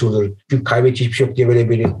en cesurdur. Çünkü kaybedecek hiçbir şey yok diye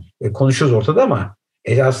böyle konuşuyoruz ortada ama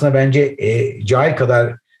aslında bence cahil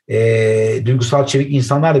kadar duygusal çevik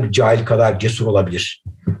insanlar da bir cahil kadar cesur olabilir.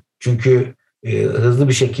 Çünkü hızlı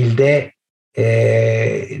bir şekilde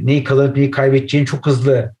neyi kazanıp neyi kaybedeceğini çok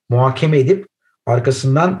hızlı muhakeme edip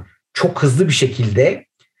arkasından çok hızlı bir şekilde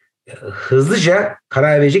hızlıca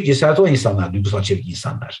karar verecek cesareti olan insanlar, duygusal çevik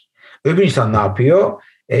insanlar. Öbür insan ne yapıyor?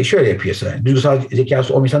 Şöyle yapıyor sana. Duygusal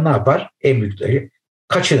zekası o insan ne yapar? En büyükleri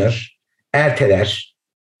kaçınır, erteler,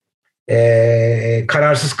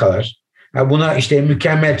 kararsız kalır. Yani buna işte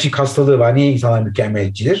mükemmelcilik hastalığı var. Niye insanlar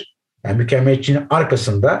mükemmelcidir? Yani mükemmelciliğin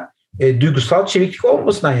arkasında duygusal çeviklik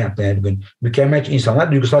olmasından kaynaklanıyor bugün. Mükemmelci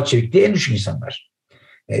insanlar duygusal çevikliği en düşük insanlar.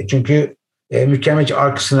 Çünkü mükemmelci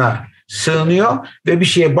arkasına sığınıyor ve bir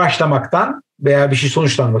şeye başlamaktan veya bir şey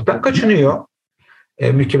sonuçlanmaktan kaçınıyor.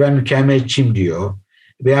 Ben mükemmelciyim diyor.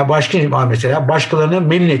 Veya başka var mesela başkalarını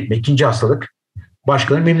memnun etme. İkinci hastalık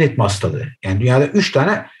başkalarını memnun etme hastalığı. Yani dünyada 3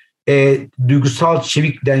 tane duygusal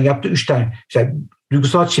çeviklikten yaptığı 3 tane. Mesela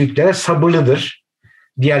duygusal çeviklikler sabırlıdır.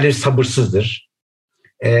 Diğerleri sabırsızdır.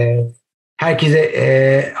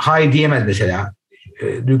 Herkese hayır diyemez mesela.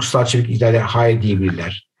 Duygusal çevikliklerle hayır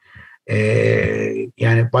diyebilirler.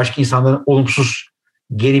 Yani başka insanların olumsuz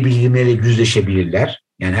geri bildirimleriyle yüzleşebilirler.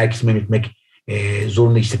 Yani herkes memnun etmek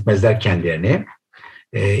zorunda hissetmezler kendilerini.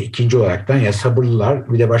 İkinci olaraktan ya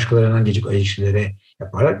sabırlılar bir de başkalarından gecik ilişkilere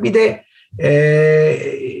yaparlar. Bir de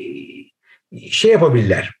şey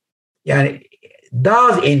yapabilirler. Yani daha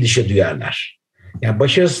az endişe duyarlar. Yani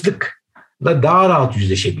başarısızlıkla daha rahat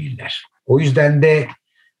yüzleşebilirler. O yüzden de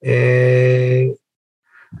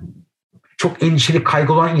çok endişeli,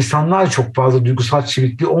 kaygılı olan insanlar çok fazla duygusal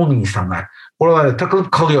çevikliği olmayan insanlar. Oralarda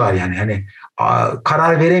takılıp kalıyorlar yani. Hani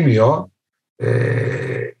karar veremiyor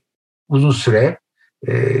uzun süre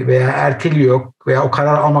veya erteliyor veya o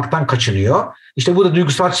karar almaktan kaçınıyor. İşte bu da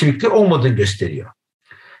duygusal çevikliği olmadığını gösteriyor.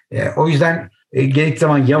 O yüzden gerektiği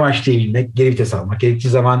zaman yavaşlayabilmek, geri vites almak, gerektiği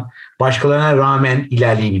zaman başkalarına rağmen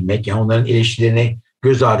ilerleyebilmek, yani onların eleştirilerini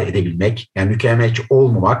göz ardı edebilmek, yani mükemmelci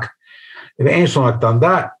olmamak ve en son olarak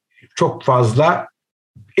da çok fazla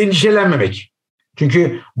endişelenmemek.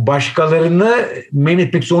 Çünkü başkalarını memnun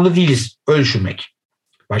etmek zorunda değiliz, öyle düşünmek.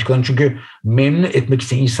 Başkalarını çünkü memnun etmek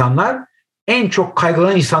isteyen insanlar en çok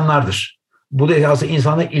kaygılanan insanlardır. Bu da aslında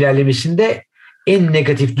insanın ilerlemesinde en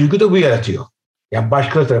negatif duygu da bu yaratıyor. Yani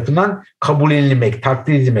başkaları tarafından kabul edilmek,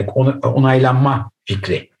 takdir edilmek, onaylanma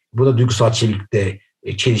fikri. Bu da duygusal çeviklikte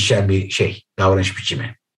çelişen bir şey, davranış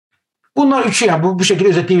biçimi. Bunlar üçü yani bu şekilde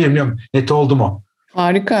özetleyebilirim. Bilmiyorum net oldu mu?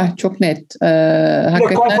 Harika, çok net.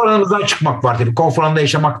 Hakikaten... Konfor alanından çıkmak var tabii. Konfor alanında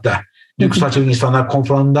yaşamak da. Duygusal çevik insanlar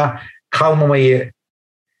konfor alanında kalmamayı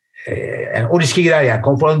yani o riske girer yani.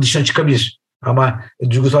 Konfor alanının dışına çıkabilir. Ama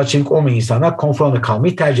duygusal çevik olmayan insanlar konfor alanında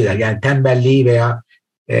kalmayı tercih eder. Yani tembelliği veya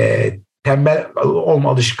tembel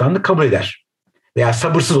olma alışkanlığını kabul eder. Veya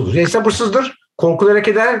sabırsız olur. Yani sabırsızdır, korkularak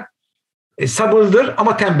eder, sabırlıdır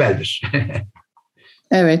ama tembeldir.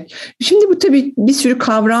 Evet. Şimdi bu tabii bir sürü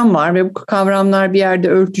kavram var ve bu kavramlar bir yerde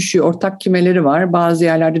örtüşüyor. Ortak kümeleri var. Bazı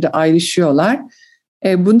yerlerde de ayrışıyorlar.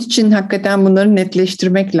 Bunun için hakikaten bunları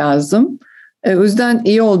netleştirmek lazım. O yüzden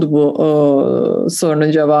iyi oldu bu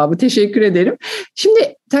sorunun cevabı. Teşekkür ederim.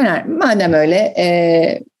 Şimdi Taner, madem öyle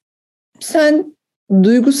sen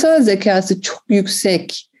duygusal zekası çok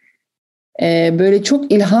yüksek, böyle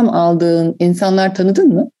çok ilham aldığın insanlar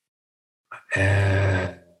tanıdın mı?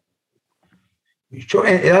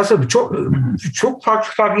 Çok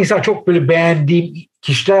farklı insan, çok böyle beğendiğim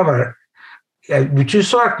kişiler var. Yani bütün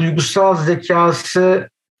olarak duygusal zekası,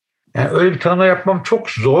 yani öyle bir tanımla yapmam çok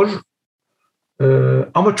zor.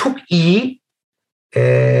 Ama çok iyi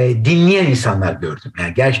dinleyen insanlar gördüm.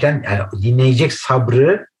 Yani gerçekten yani dinleyecek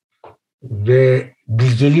sabrı ve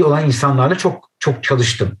bilgeliği olan insanlarla çok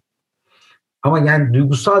çalıştım. Ama yani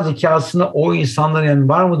duygusal zekasını o insanların yani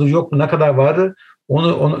var mıdır yok mu, ne kadar vardır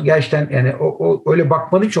onu gerçekten yani o öyle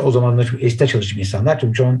bakmadığı için o zamanlar çok esne çalışan insanlar.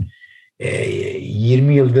 Çünkü şu an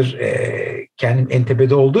 20 yıldır kendim en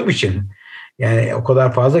tepede olduğum için yani o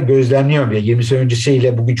kadar fazla gözlemliyorum. 20 sene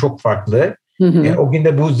öncesiyle bugün çok farklı. O gün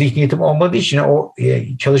de bu zihniyetim olmadığı için o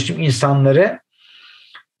çalıştığım insanları,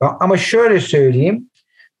 ama şöyle söyleyeyim,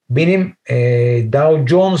 benim Dow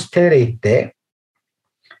Jones Tellerate'de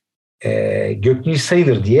Göknil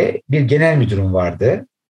Sayılır diye bir genel müdürüm vardı.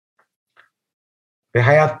 Ve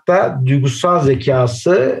hayatta duygusal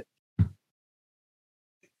zekası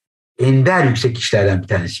ender yüksek kişilerden bir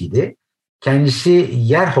tanesiydi. Kendisi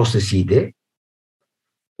yer hostesiydi.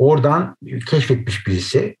 Oradan keşfetmiş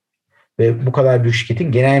birisi ve bu kadar büyük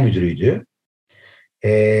şirketin genel müdürüydü.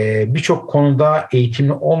 Birçok konuda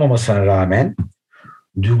eğitimli olmamasına rağmen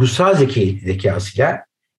duygusal zekasıyla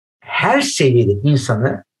her seviyede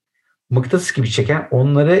insanı mıknatıs gibi çeken,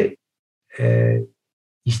 onları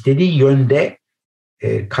istediği yönde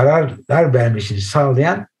kararlar vermesini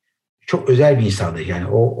sağlayan çok özel bir insandı. Yani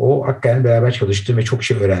o hakikaten beraber çalıştığım ve çok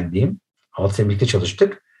şey öğrendiğim, 6 sene birlikte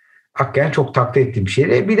çalıştık. Hakikaten çok takdir ettiğim bir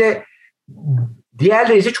şeydi. Bir de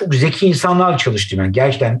diğerleri ise çok zeki insanlarla çalıştım. Yani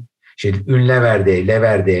gerçekten Ünlever'de,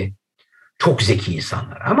 Lever'de çok zeki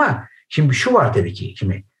insanlar. Ama şimdi şu var tabii ki.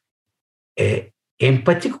 Şimdi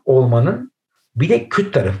empatik olmanın bir de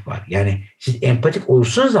kötü tarafı var. Yani siz empatik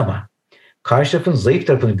olursunuz ama karşı tarafın zayıf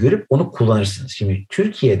tarafını görüp onu kullanırsınız. Şimdi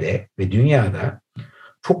Türkiye'de ve dünyada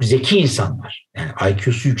çok zeki insanlar, yani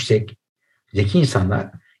IQ'su yüksek, zeki insanlar,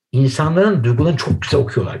 insanların duygularını çok güzel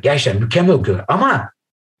okuyorlar. Gerçekten mükemmel okuyorlar ama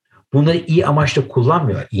bunları iyi amaçla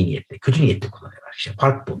kullanmıyorlar, iyi niyetle. Kötü niyetle kullanıyorlar. İşte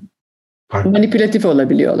fark bu. Fark. Manipülatif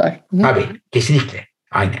olabiliyorlar. Tabii, kesinlikle.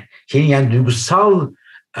 Aynen. Senin yani duygusal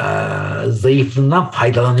zayıflığından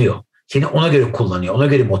faydalanıyor. Seni ona göre kullanıyor, ona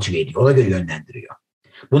göre motive ediyor, ona göre yönlendiriyor.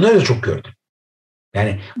 Bunları da çok gördüm.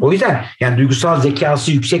 Yani o yüzden yani duygusal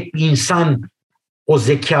zekası yüksek bir insan o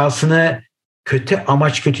zekasını kötü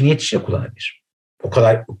amaç, kötü niyet için kullanabilir. O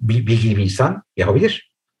kadar bilgili bir insan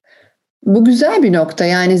yapabilir. Bu güzel bir nokta.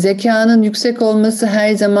 Yani zekanın yüksek olması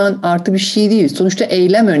her zaman artı bir şey değil. Sonuçta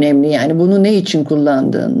eylem önemli. Yani bunu ne için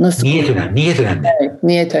kullandığın, nasıl niyet önemli. Niyet önemli. Evet,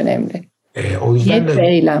 niyet önemli. O yüzden niyet ve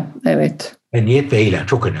eylem. Evet. Niyet ve eylem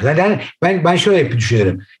çok önemli. Yani ben şöyle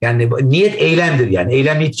düşünüyorum. Yani niyet eylemdir yani.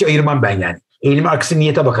 Eylem niyeti hiç ayırmam ben yani. Eylemin arkası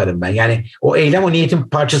niyete bakarım ben. Yani o eylem o niyetin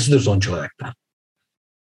parçasıdır sonuç olarak da.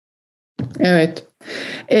 Evet.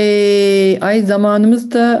 Ay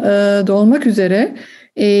zamanımız da dolmak üzere.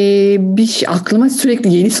 Aklıma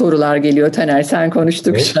sürekli yeni sorular geliyor Taner sen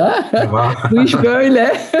konuştukça. Evet. Bu iş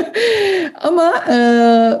böyle. Ama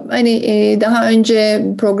hani daha önce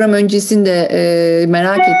program öncesinde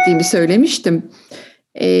merak ettiğimi söylemiştim.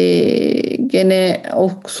 Gene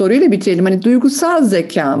o soruyla bitirelim. Hani duygusal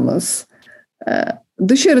zekamız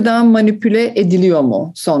dışarıdan manipüle ediliyor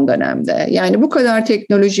mu son dönemde? Yani bu kadar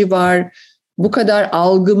teknoloji var, bu kadar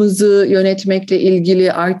algımızı yönetmekle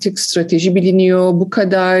ilgili artık strateji biliniyor, bu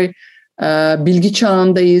kadar bilgi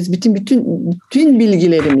çağındayız. Bütün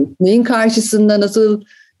bilgilerimiz, neyin karşısında nasıl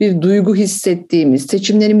bir duygu hissettiğimiz,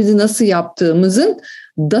 seçimlerimizi nasıl yaptığımızın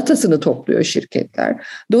datasını topluyor şirketler.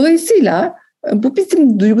 Dolayısıyla bu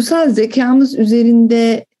bizim duygusal zekamız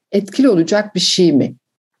üzerinde etkili olacak bir şey mi?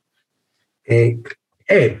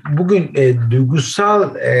 Evet, bugün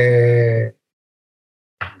duygusal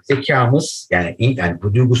zekamız yani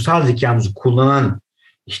bu duygusal zekamızı kullanan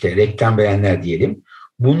işte reklam verenler diyelim.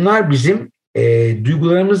 Bunlar bizim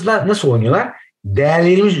duygularımızla nasıl oynuyorlar?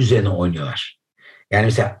 Değerlerimiz üzerine oynuyorlar. Yani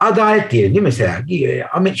mesela adalet diyelim değil mi? Mesela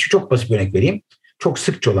şu çok basit bir örnek vereyim. Çok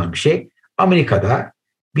sıkça olan bir şey. Amerika'da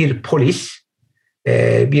bir polis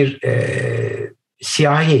bir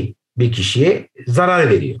siyahi bir kişiye zarar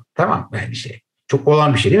veriyor. Tamam mı? Yani işte çok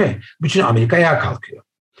olan bir şey değil mi? Bütün Amerika ayağa kalkıyor.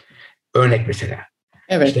 Örnek mesela.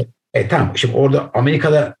 Evet. İşte, tamam. Şimdi orada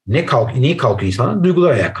Amerika'da neyi kalkıyor insanın?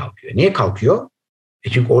 Duygular ayağa kalkıyor. Niye kalkıyor?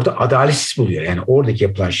 Çünkü orada adaletsiz buluyor. Yani oradaki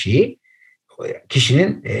yapılan şeyi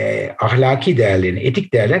kişinin ahlaki değerlerine,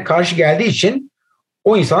 etik değerlerine karşı geldiği için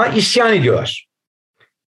o insana isyan ediyorlar.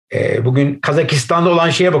 Bugün Kazakistan'da olan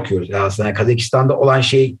şeye bakıyoruz. Aslında Kazakistan'da olan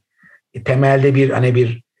şey temelde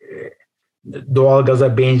bir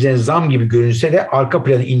doğalgaza benzin zam gibi görünse de arka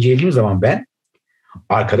planı incelediğim zaman ben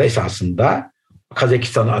arkada esasında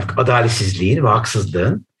Kazakistan'ın adaletsizliğin ve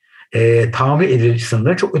haksızlığın tahammül edilir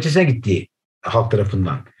sınırların çok ötesine gittiği halk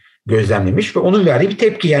tarafından gözlemlemiş ve onun verdiği bir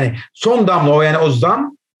tepki. Yani son damla o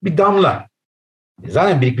zam bir damla.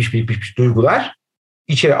 Zaten birikmiş duygular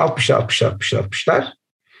içeri 60'lar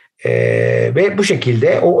ve bu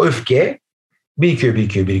şekilde o öfke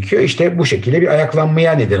birikiyor. İşte bu şekilde bir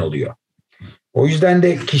ayaklanmaya neden oluyor. O yüzden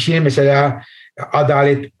de kişinin mesela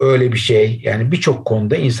adalet öyle bir şey. Yani birçok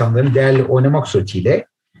konuda insanların değerli oynamak suretiyle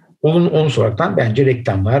onu soraraktan bence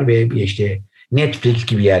reklamlar ve işte Netflix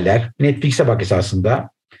gibi yerler. Netflix'e bak esasında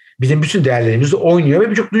bizim bütün değerlerimizi oynuyor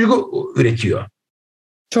ve birçok duygu üretiyor.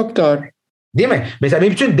 Çok doğru. Değil mi? Mesela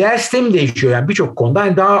benim bütün değer sistemim değişiyor. Yani birçok konuda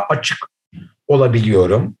yani daha açık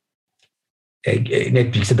olabiliyorum.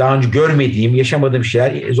 Netflix'te daha önce görmediğim, yaşamadığım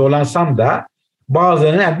şeyler zorlansam da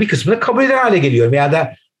bazılarının yani bir kısmını kabul eder hale geliyorum. Ya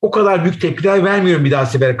da o kadar büyük tepkiler vermiyorum bir daha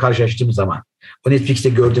sefere karşılaştığım zaman. O Netflix'te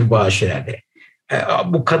gördüğüm bazı şeylerde.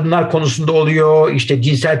 Bu kadınlar konusunda oluyor, işte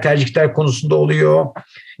cinsel tercihler konusunda oluyor.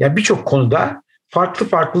 Yani birçok konuda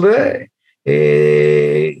farklı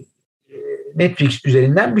Netflix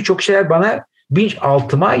üzerinden birçok şeyler bana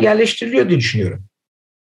bilinçaltıma yerleştiriliyor diye düşünüyorum.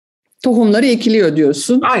 Tohumları ekiliyor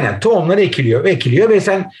diyorsun. Aynen tohumları ekiliyor ve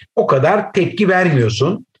sen o kadar tepki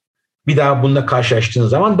vermiyorsun. Bir daha bununla karşılaştığın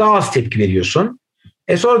zaman daha az tepki veriyorsun.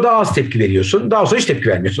 Sonra daha az tepki veriyorsun. Daha sonra hiç tepki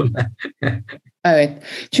vermiyorsun. Evet.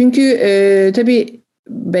 Çünkü tabii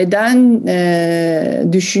beden,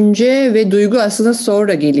 düşünce ve duygu aslında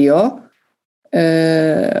sonra geliyor.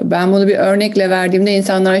 Ben bunu bir örnekle verdiğimde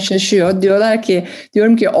insanlar şaşıyor.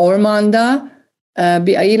 Diyorum ki ormanda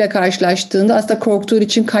bir ayıyla karşılaştığında aslında korktuğun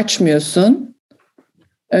için kaçmıyorsun.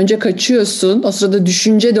 Önce kaçıyorsun. O sırada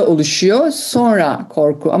düşünce de oluşuyor. Sonra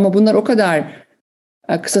korku. Ama bunlar o kadar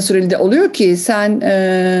kısa süreli de oluyor ki sen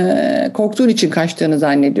korktuğun için kaçtığını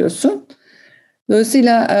zannediyorsun.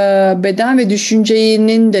 Dolayısıyla beden ve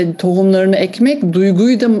düşüncenin de tohumlarını ekmek,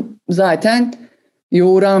 duyguyu da zaten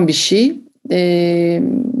yoğuran bir şey.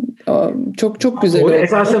 Çok çok güzel oldu.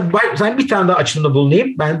 Esasında ben bir tane daha açılımda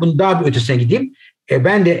bulunayım. Ben bunun daha bir ötesine gideyim.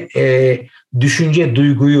 Ben de düşünce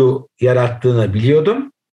duyguyu yarattığını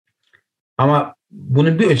biliyordum. Ama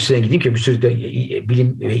bunun bir ötesine gideyim ki bir sürü de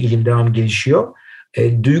bilim ve ilim devamı gelişiyor.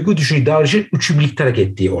 Duygu, düşünce, davranışın üçü birlikte hareket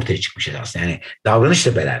ettiği ortaya çıkmış aslında. Yani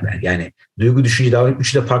davranışla beraber. Yani duygu, düşünce, davranış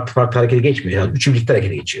üçü de farklı farklı harekete geçmiyor. Yani üçü birlikte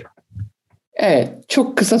harekete geçiyor. Evet.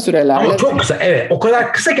 Çok kısa sürelerle. Ama çok kısa. Evet. O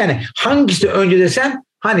kadar kısa ki hani hangisi önce desen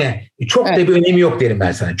hani çok da bir önemi yok derim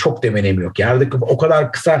ben sana. Çok da bir önemi yok. Yani o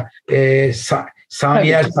kadar kısa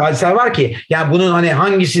saniyeler, hadiseler var ki yani bunun hani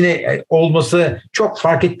hangisini olması çok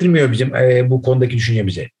fark ettirmiyor bizim bu konudaki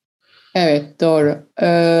düşüncemize. Evet, doğru.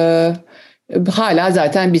 Hala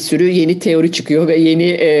zaten bir sürü yeni teori çıkıyor ve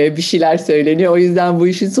yeni bir şeyler söyleniyor. O yüzden bu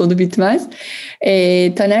işin sonu bitmez.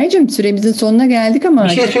 Taner'cim süremizin sonuna geldik ama... Bir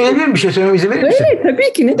şey söyleyebilir miyim? Bir şey söylememe izin verir misin? Evet,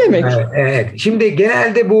 tabii ki. Ne demek? Evet. Şimdi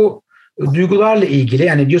genelde bu duygularla ilgili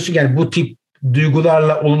yani diyorsun yani bu tip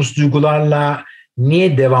duygularla, olumsuz duygularla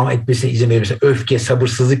niye devam etmesine izin verir misin? Öfke,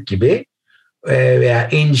 sabırsızlık gibi veya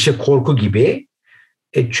endişe, korku gibi.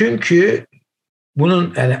 Çünkü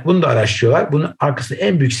bunu da araştırıyorlar. Bunun arkasında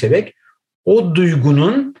en büyük sebep o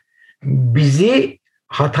duygunun bizi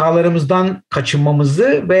hatalarımızdan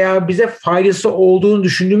kaçınmamızı veya bize faydası olduğunu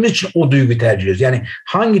düşündüğümüz için o duyguyu tercih ediyoruz. Yani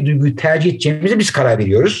hangi duyguyu tercih edeceğimize biz karar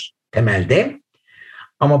veriyoruz temelde.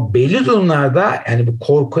 Ama belli durumlarda yani bu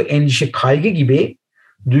korku, endişe, kaygı gibi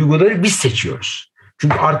duyguları biz seçiyoruz.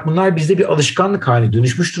 Çünkü artık bunlar bizde bir alışkanlık haline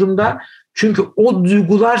dönüşmüş durumda. Çünkü o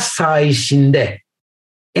duygular sayesinde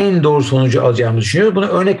en doğru sonucu alacağımızı düşünüyoruz. Buna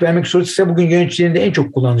örnek vermek istiyorsa bugün yöneticilerin de en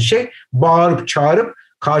çok kullandığı şey bağırıp çağırıp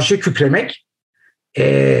karşıya kükremek.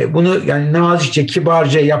 Bunu yani nazikçe,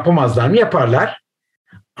 kibarca yapamazlar mı? Yaparlar.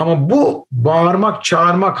 Ama bu bağırmak,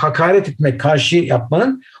 çağırmak, hakaret etmek, karşı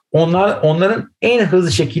yapmanın onların en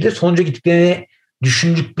hızlı şekilde sonuca gittiklerini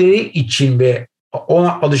düşündükleri için ve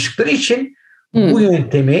ona alıştıkları için bu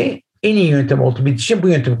yöntemi en iyi yöntem olduğu için bu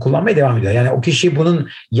yöntemi kullanmaya devam ediyor. Yani o kişi bunun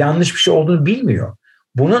yanlış bir şey olduğunu bilmiyor.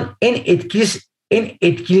 Bunun en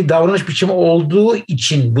etkili davranış biçimi olduğu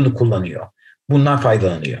için bunu kullanıyor. Bundan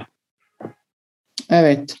faydalanıyor.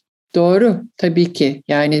 Evet, doğru tabii ki.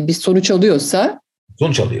 Yani bir sonuç alıyorsa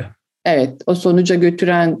sonuç alıyor. Evet, o sonuca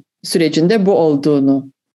götüren sürecinde bu olduğunu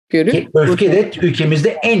görüp. Öfke de ülkemizde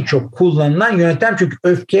en çok kullanılan yöntem çünkü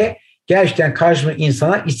öfke gerçekten karşımızdaki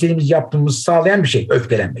insana istediğimiz yaptığımızı sağlayan bir şey,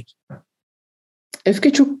 öfkelenmek.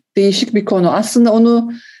 Öfke çok değişik bir konu. Aslında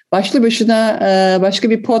onu başlı başına başka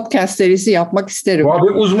bir podcast serisi yapmak isterim.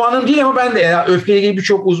 Abi uzmanım değil ama ben de öfkeyle ilgili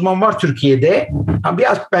birçok uzman var Türkiye'de.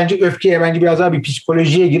 Biraz bence öfkeye biraz daha bir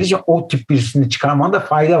psikolojiye girince o tip birisini çıkarmanda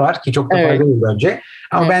fayda var ki çok da faydalı bence.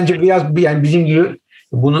 Ama bence biraz yani bizim gibi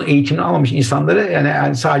bunun eğitimini almamış insanları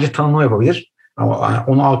yani sadece tanımlama yapabilir. Ama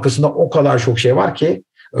onun arkasında o kadar çok şey var ki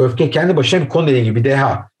öfke kendi başına bir konu dediği gibi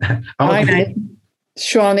deha. Ama aynen.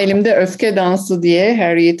 Şu an elimde Öfke Dansı diye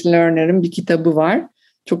Harriet Lerner'ın bir kitabı var.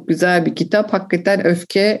 Çok güzel bir kitap. Hakikaten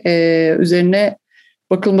öfke üzerine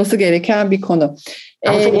bakılması gereken bir konu.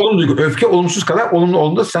 Ama çok olumlu duygu. Öfke olumsuz kadar olumlu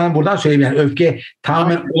olduğunu da sana buradan söyleyeyim. Yani öfke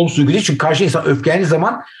tamamen olumsuz duygu değil. Çünkü karşı insan öfkelendiği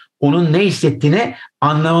zaman onun ne hissettiğini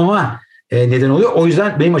anlamama neden oluyor. O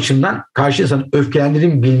yüzden benim açımdan karşı insanın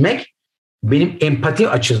öfkelendiğini bilmek benim empati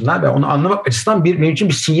açısından ve onu anlamak açısından benim için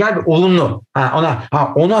bir sinyal ve olumlu.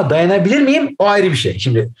 Ona dayanabilir miyim? O ayrı bir şey.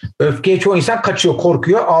 Şimdi öfkeye çoğu insan kaçıyor,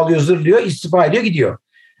 korkuyor, ağlıyor, zırlıyor, istifa ediyor, gidiyor.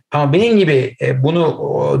 Ama benim gibi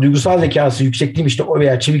bunu duygusal zekası yüksekliğim işte o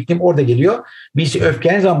veya çevikliğim orada geliyor. Birisi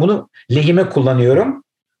öfkelendiği zaman bunu lehime kullanıyorum.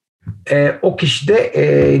 O kişi de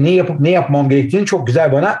ne yapmam gerektiğini çok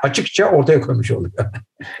güzel bana açıkça ortaya koymuş oluyor.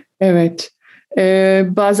 Evet.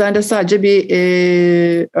 Bazen de sadece bir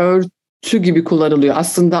örtü gibi kullanılıyor.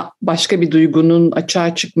 Aslında başka bir duygunun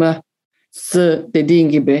açığa çıkması dediğin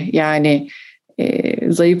gibi. Yani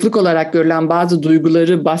zayıflık olarak görülen bazı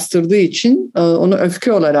duyguları bastırdığı için onu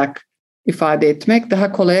öfke olarak ifade etmek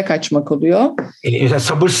daha kolaya kaçmak oluyor. Mesela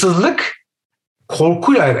sabırsızlık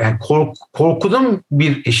korkuyla yani korkunun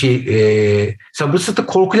bir şey sabırsızlık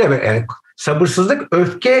korkuyla yani sabırsızlık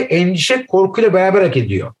öfke endişe korkuyla beraber hareket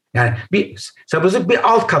ediyor. Yani sabırsızlık bir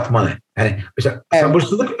alt katmanı. Yani mesela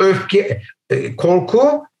sabırsızlık öfke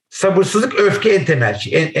korku sabırsızlık, öfke en temel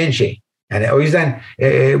şey, en şey. Yani o yüzden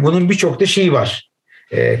bunun birçok da şeyi var.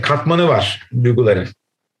 Katmanı var duyguların.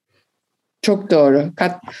 Çok doğru.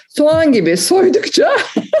 Soğan gibi soydukça.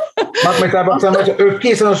 Bak mesela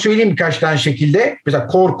öfkeyi sana söyleyeyim birkaç tane şekilde. Mesela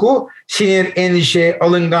korku, sinir, endişe,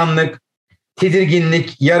 alınganlık,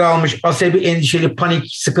 tedirginlik, yara almış, asabi, endişeli, panik,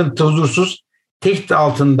 sıkıntı, huzursuz, tehdit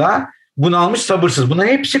altında, bunalmış, sabırsız.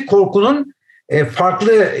 Bunların hepsi korkunun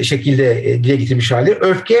farklı şekilde dile getirmiş hali.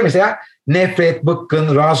 Öfke mesela nefret,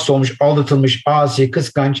 bıkkın, rahatsız olmuş, aldatılmış, asi,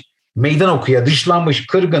 kıskanç, meydan okuya, dışlanmış,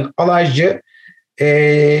 kırgın, alaycı,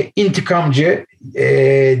 intikamcı,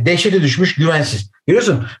 dehşete düşmüş, güvensiz.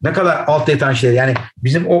 Görüyorsun ne kadar altta yatan şeyler. Yani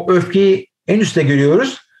bizim o öfkeyi en üstte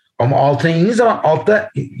görüyoruz ama altına indiğiniz zaman altta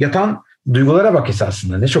yatan duygulara bak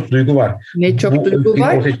esasında. Ne çok duygu var. Ne çok duygu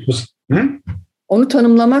var. Onu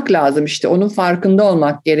tanımlamak lazım işte. Onun farkında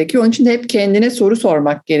olmak gerekiyor. Onun için de hep kendine soru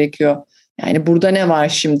sormak gerekiyor. Yani burada ne var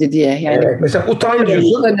şimdi diye. Yani evet, mesela utan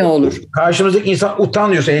diyorsun. Ne olur? Karşımızdaki insan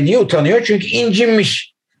utan diyorsa niye utanıyor? Çünkü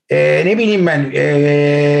incinmiş. Ne bileyim ben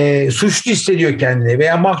suçlu hissediyor kendini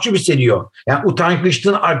veya mahcup hissediyor. Yani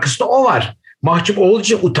utangaçlığın arkasında o var. Mahcup olduğu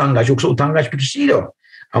için utangaç. Yoksa utangaç bir kişi değil o.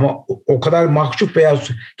 Ama o kadar mahcup veya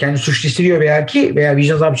kendi suçlu hissediyor veya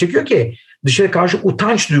vicdan azabı çekiyor ki dışarı karşı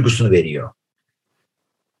utanç duygusunu veriyor.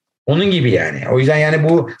 Onun gibi yani. O yüzden yani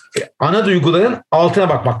bu ana duyguların altına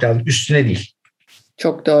bakmak lazım. Üstüne değil.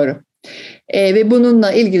 Çok doğru. Ve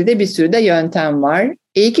bununla ilgili de bir sürü de yöntem var.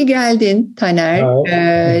 İyi ki geldin Taner.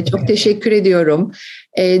 Çok teşekkür ediyorum.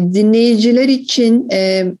 Dinleyiciler için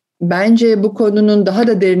bence bu konunun daha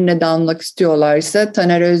da derinine dalmak istiyorlarsa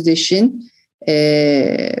Taner Özdeş'in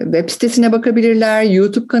web sitesine bakabilirler,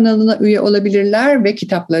 YouTube kanalına üye olabilirler ve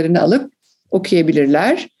kitaplarını alıp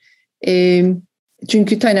okuyabilirler.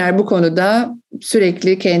 Çünkü Taner bu konuda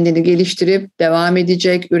sürekli kendini geliştirip devam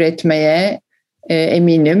edecek, üretmeye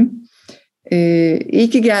eminim. İyi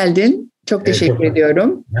ki geldin. Çok teşekkür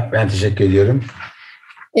ediyorum. Ben teşekkür ediyorum.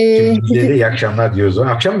 Size de iyi akşamlar diyoruz.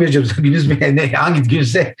 Akşam vereceğim. Günüz mü? Hangi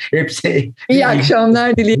günse hepsi. İyi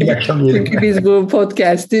akşamlar dileyelim. İyi akşam diyelim. Çünkü biz bu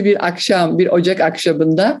podcast'i bir Ocak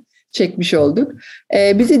akşamında çekmiş olduk.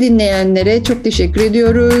 Bizi dinleyenlere çok teşekkür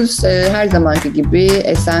ediyoruz. Her zamanki gibi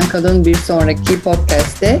esen kalın, bir sonraki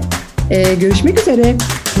podcast'te görüşmek üzere.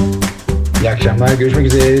 İyi akşamlar. Görüşmek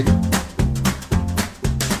üzere.